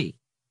Judy.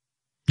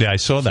 Yeah, I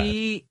saw that.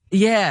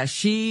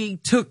 She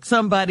took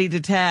somebody to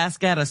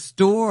task at a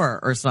store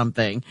or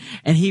something,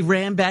 and he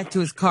ran back to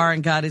his car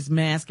and got his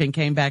mask and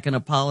came back and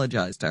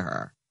apologized to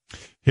her.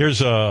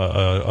 Here's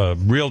a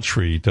real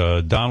treat.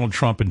 Donald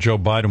Trump and Joe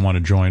Biden want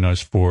to join us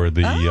for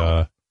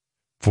the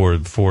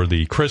for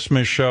the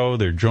Christmas show.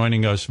 They're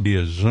joining us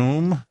via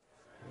Zoom.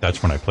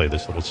 That's when I play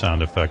this little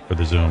sound effect for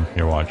the Zoom.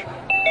 Here, watch.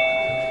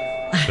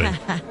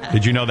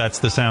 Did you know that's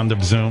the sound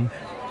of Zoom?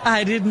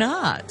 I did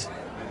not.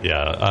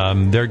 Yeah,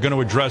 they're going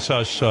to address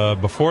us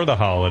before the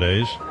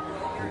holidays.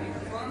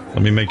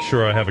 Let me make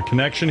sure I have a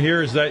connection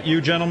here. Is that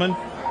you, gentlemen?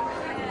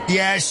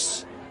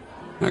 Yes.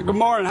 Good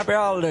morning. Happy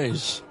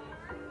holidays.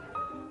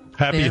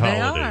 Happy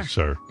holidays,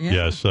 sir. Yeah.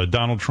 Yes,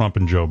 Donald Trump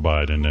and Joe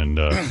Biden. And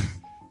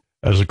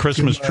as a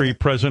Christmas tree,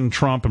 President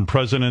Trump and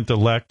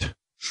President-elect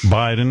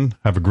Biden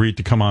have agreed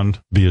to come on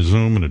via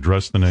Zoom and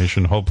address the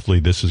nation. Hopefully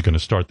this is going to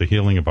start the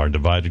healing of our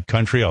divided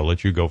country. I'll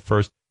let you go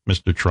first,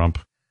 Mr. Trump.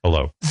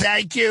 Hello.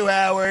 Thank you,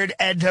 Howard.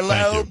 And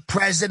hello,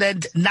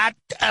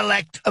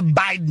 President-not-elect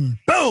Biden.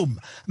 Boom!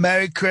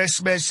 Merry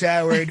Christmas,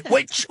 Howard.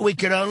 Which we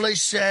can only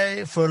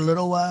say for a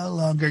little while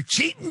longer.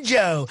 Cheatin'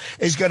 Joe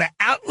is going to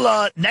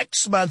outlaw it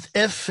next month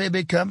if he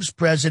becomes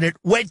president,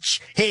 which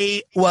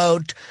he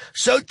won't.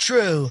 So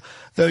true,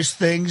 those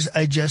things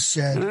I just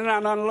said.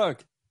 No,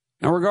 look.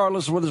 Now,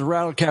 regardless of what his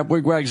rattle cap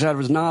wigwags out of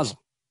his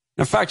nozzle.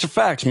 Now, facts are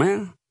facts,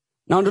 man.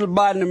 Now, under the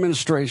Biden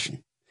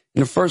administration. In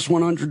the first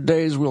 100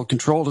 days, we'll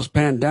control this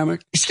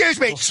pandemic. Excuse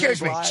me.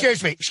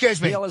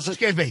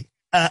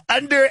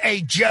 Under a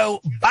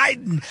Joe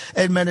Biden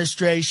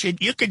administration,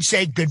 you can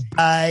say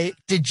goodbye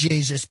to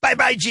Jesus.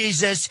 Bye-bye,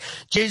 Jesus.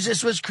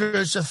 Jesus was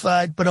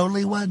crucified, but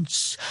only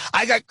once.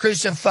 I got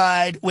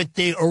crucified with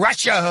the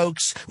Russia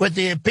hoax, with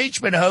the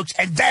impeachment hoax,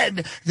 and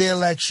then the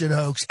election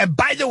hoax. And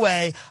by the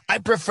way, I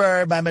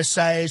prefer my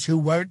messiahs who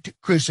weren't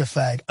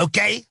crucified.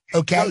 Okay?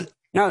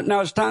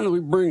 Now it's time that we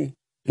bring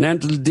an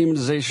end to the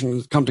demonization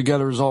and come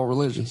together as all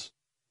religions.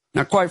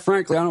 Now, quite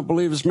frankly, I don't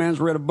believe this man's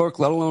read a book,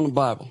 let alone the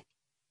Bible.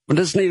 But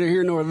it's neither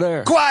here nor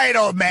there. Quiet,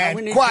 old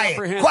man. Quiet.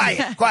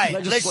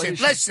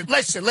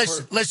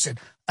 Listen.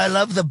 I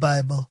love the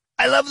Bible.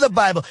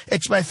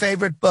 It's my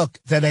favorite book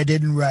that I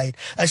didn't write,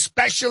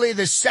 especially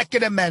the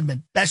Second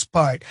Amendment. Best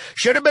part.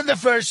 Should have been the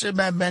First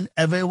Amendment.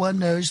 Everyone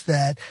knows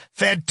that.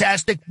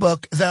 Fantastic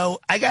book, though.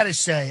 I gotta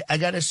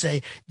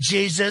say,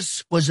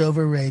 Jesus was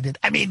overrated.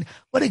 I mean,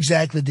 what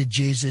exactly did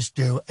Jesus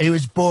do? He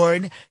was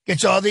born,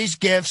 gets all these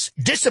gifts,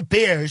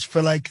 disappears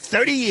for like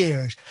 30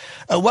 years.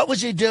 What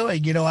was he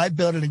doing? You know, I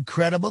built an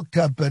incredible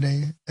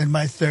company in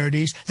my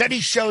 30s. Then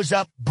he shows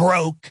up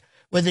broke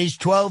with these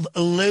 12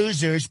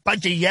 losers,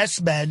 bunch of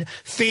yes men,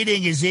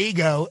 feeding his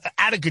ego,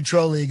 out of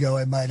control ego,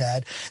 I might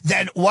add.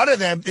 Then one of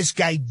them, this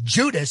guy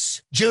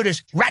Judas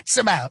rats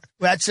him out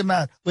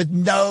with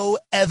no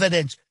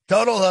evidence.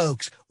 Total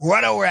hoax.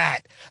 What a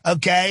rat.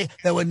 Okay?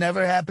 That would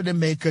never happen to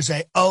me because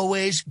I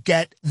always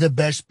get the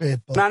best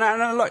people.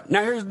 No, look.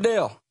 Now here's the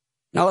deal.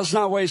 Now, let's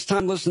not waste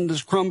time listening to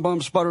this crumb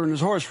bum sputtering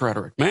his horse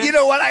rhetoric, man. You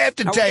know what? I have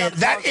to tell you,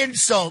 that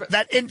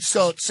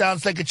insult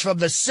sounds like it's from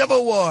the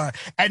Civil War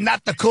and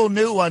not the cool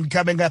new one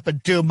coming up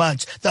in 2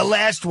 months. The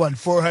last one,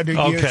 400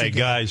 years ago. Okay,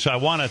 guys, I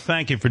want to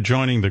thank you for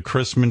joining the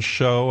Christmas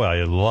show.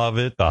 I love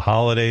it. The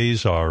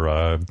holidays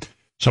are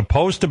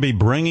supposed to be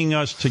bringing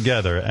us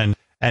together.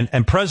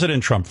 And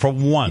President Trump, for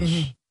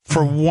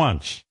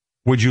once,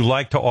 would you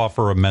like to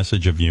offer a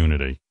message of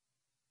unity?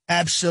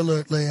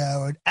 Absolutely,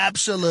 Howard.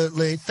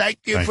 Absolutely. Thank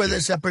you for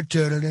this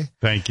opportunity.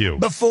 Thank you.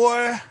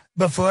 Before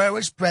I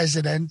was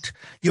president,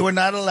 you were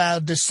not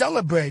allowed to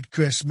celebrate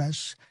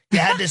Christmas. You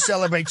had to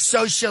celebrate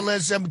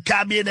socialism,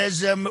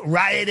 communism,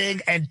 rioting,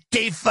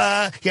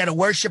 Antifa. You had to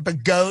worship a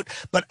goat.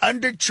 But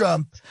under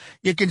Trump,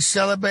 you can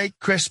celebrate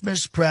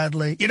Christmas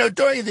proudly. You know,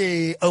 during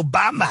the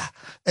Obama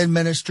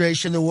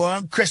administration, the war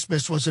on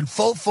Christmas was in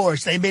full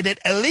force. They made it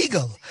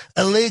illegal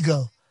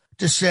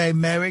to say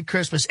Merry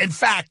Christmas. In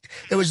fact,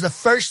 it was the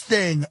first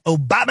thing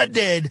Obama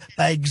did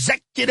by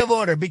executive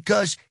order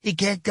because he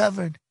can't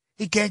govern.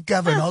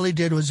 All he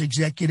did was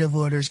executive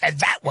orders. And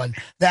that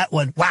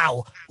one,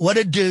 wow, what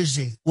a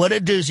doozy.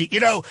 You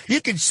know,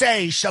 you can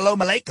say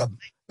Shalom Aleichem,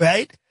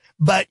 right?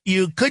 but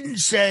you couldn't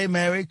say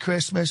Merry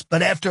Christmas.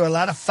 But after a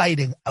lot of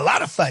fighting,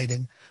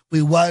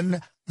 we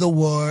won the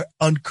war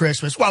on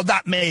Christmas. Well,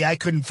 not me. I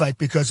couldn't fight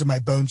because of my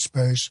bone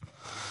spurs.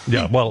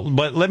 Yeah, well,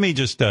 but let me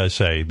just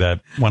say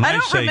that when I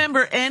don't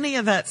remember any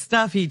of that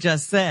stuff he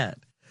just said.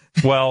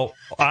 Well,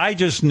 I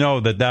just know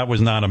that was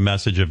not a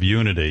message of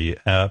unity.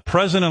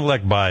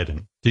 President-elect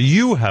Biden, do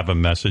you have a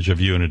message of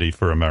unity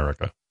for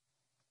America?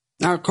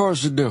 Now, of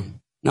course you do.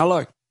 Now,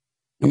 look,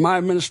 my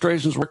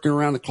administration's working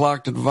around the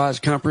clock to devise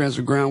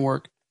comprehensive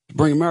groundwork to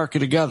bring America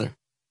together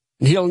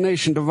and heal a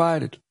nation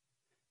divided.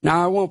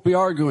 Now, I won't be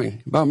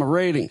arguing about my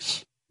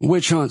ratings,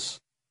 witch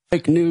hunts,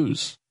 fake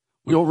news.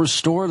 We'll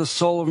restore the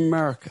soul of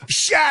America.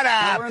 Shut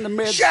up! We're in the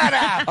midst Shut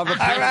up! of a All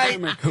right?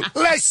 pandemic.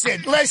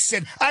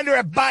 Listen. Under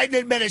a Biden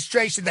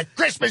administration, the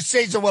Christmas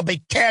season will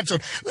be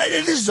canceled.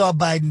 This is all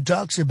Biden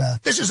talks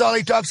about. This is all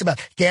he talks about.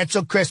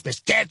 Cancel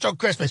Christmas. Cancel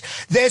Christmas.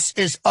 This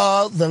is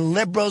all the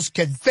liberals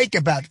can think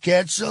about.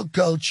 Cancel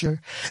culture.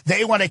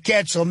 They want to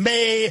cancel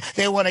me.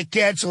 They want to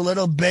cancel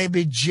little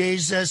baby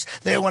Jesus.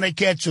 They want to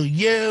cancel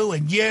you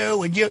and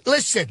you and you.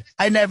 Listen,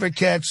 I never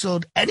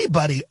canceled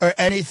anybody or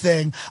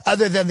anything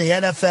other than the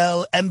NFL,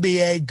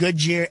 NBA,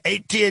 Goodyear,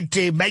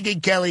 AT&T,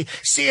 Megyn Kelly,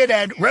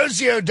 CNN,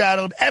 Rosie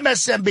O'Donnell,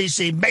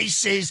 MSNBC,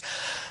 Macy's,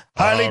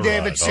 Harley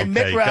Davidson,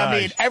 Mitt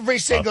Romney, and every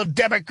single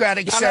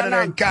Democratic senator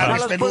and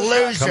congressman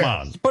loser. Come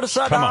on. Put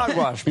aside the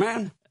hogwash,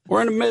 man.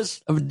 We're in the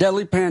midst of a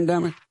deadly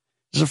pandemic.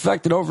 It's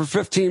affected over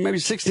 15, maybe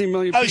 16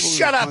 million people. Oh,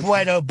 shut up,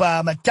 White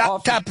Obama.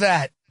 Top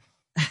that.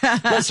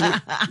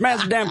 Listen,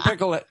 man's a damn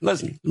pickle.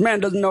 Listen, the man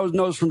doesn't know his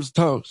nose from his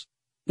toes.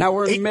 Now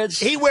we're in the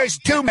midst. He wears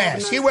two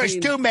masks. Do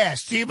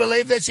you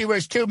believe this? He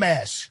wears two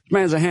masks.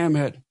 Man's a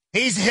hamhead.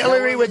 He's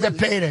Hillary with the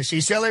penis.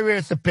 He's Hillary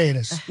with the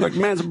penis. Look,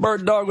 man's a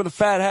bird dog with a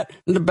fat hat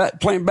and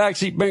playing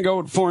backseat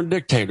bingo with foreign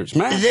dictators,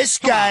 man. This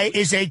guy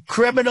is a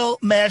criminal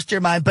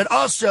mastermind, but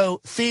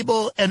also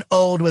feeble and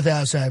old with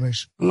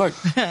Alzheimer's. Look,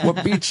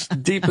 what beats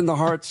deep in the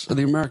hearts of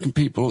the American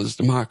people is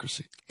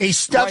democracy. He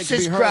stuffs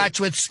his crotch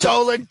with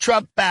stolen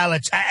Trump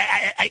ballots.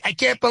 I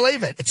can't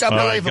believe it. It's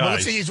unbelievable. Guys,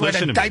 let's see, he's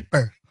wearing a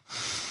diaper.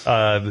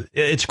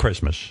 It's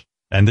Christmas,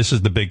 and this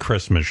is the big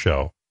Christmas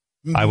show.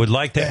 Mm-hmm. I would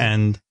like to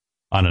end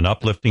on an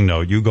uplifting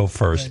note. You go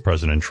first,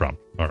 President Trump.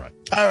 All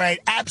right.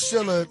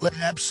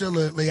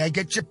 Absolutely. I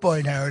get your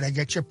point, Howard. I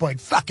get your point.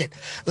 Fuck it.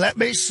 Let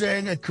me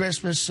sing a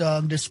Christmas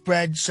song to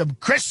spread some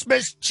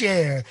Christmas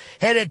cheer.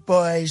 Hit it,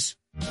 boys.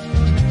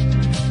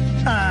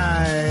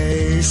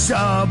 I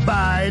saw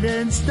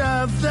Biden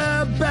stuff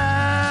the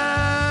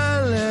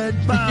ballot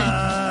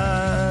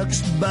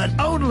box, but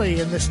only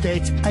in the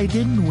states I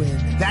didn't win.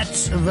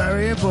 That's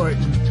very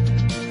important.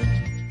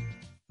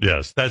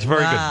 Yes, that's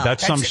very good.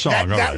 That's some song. All right.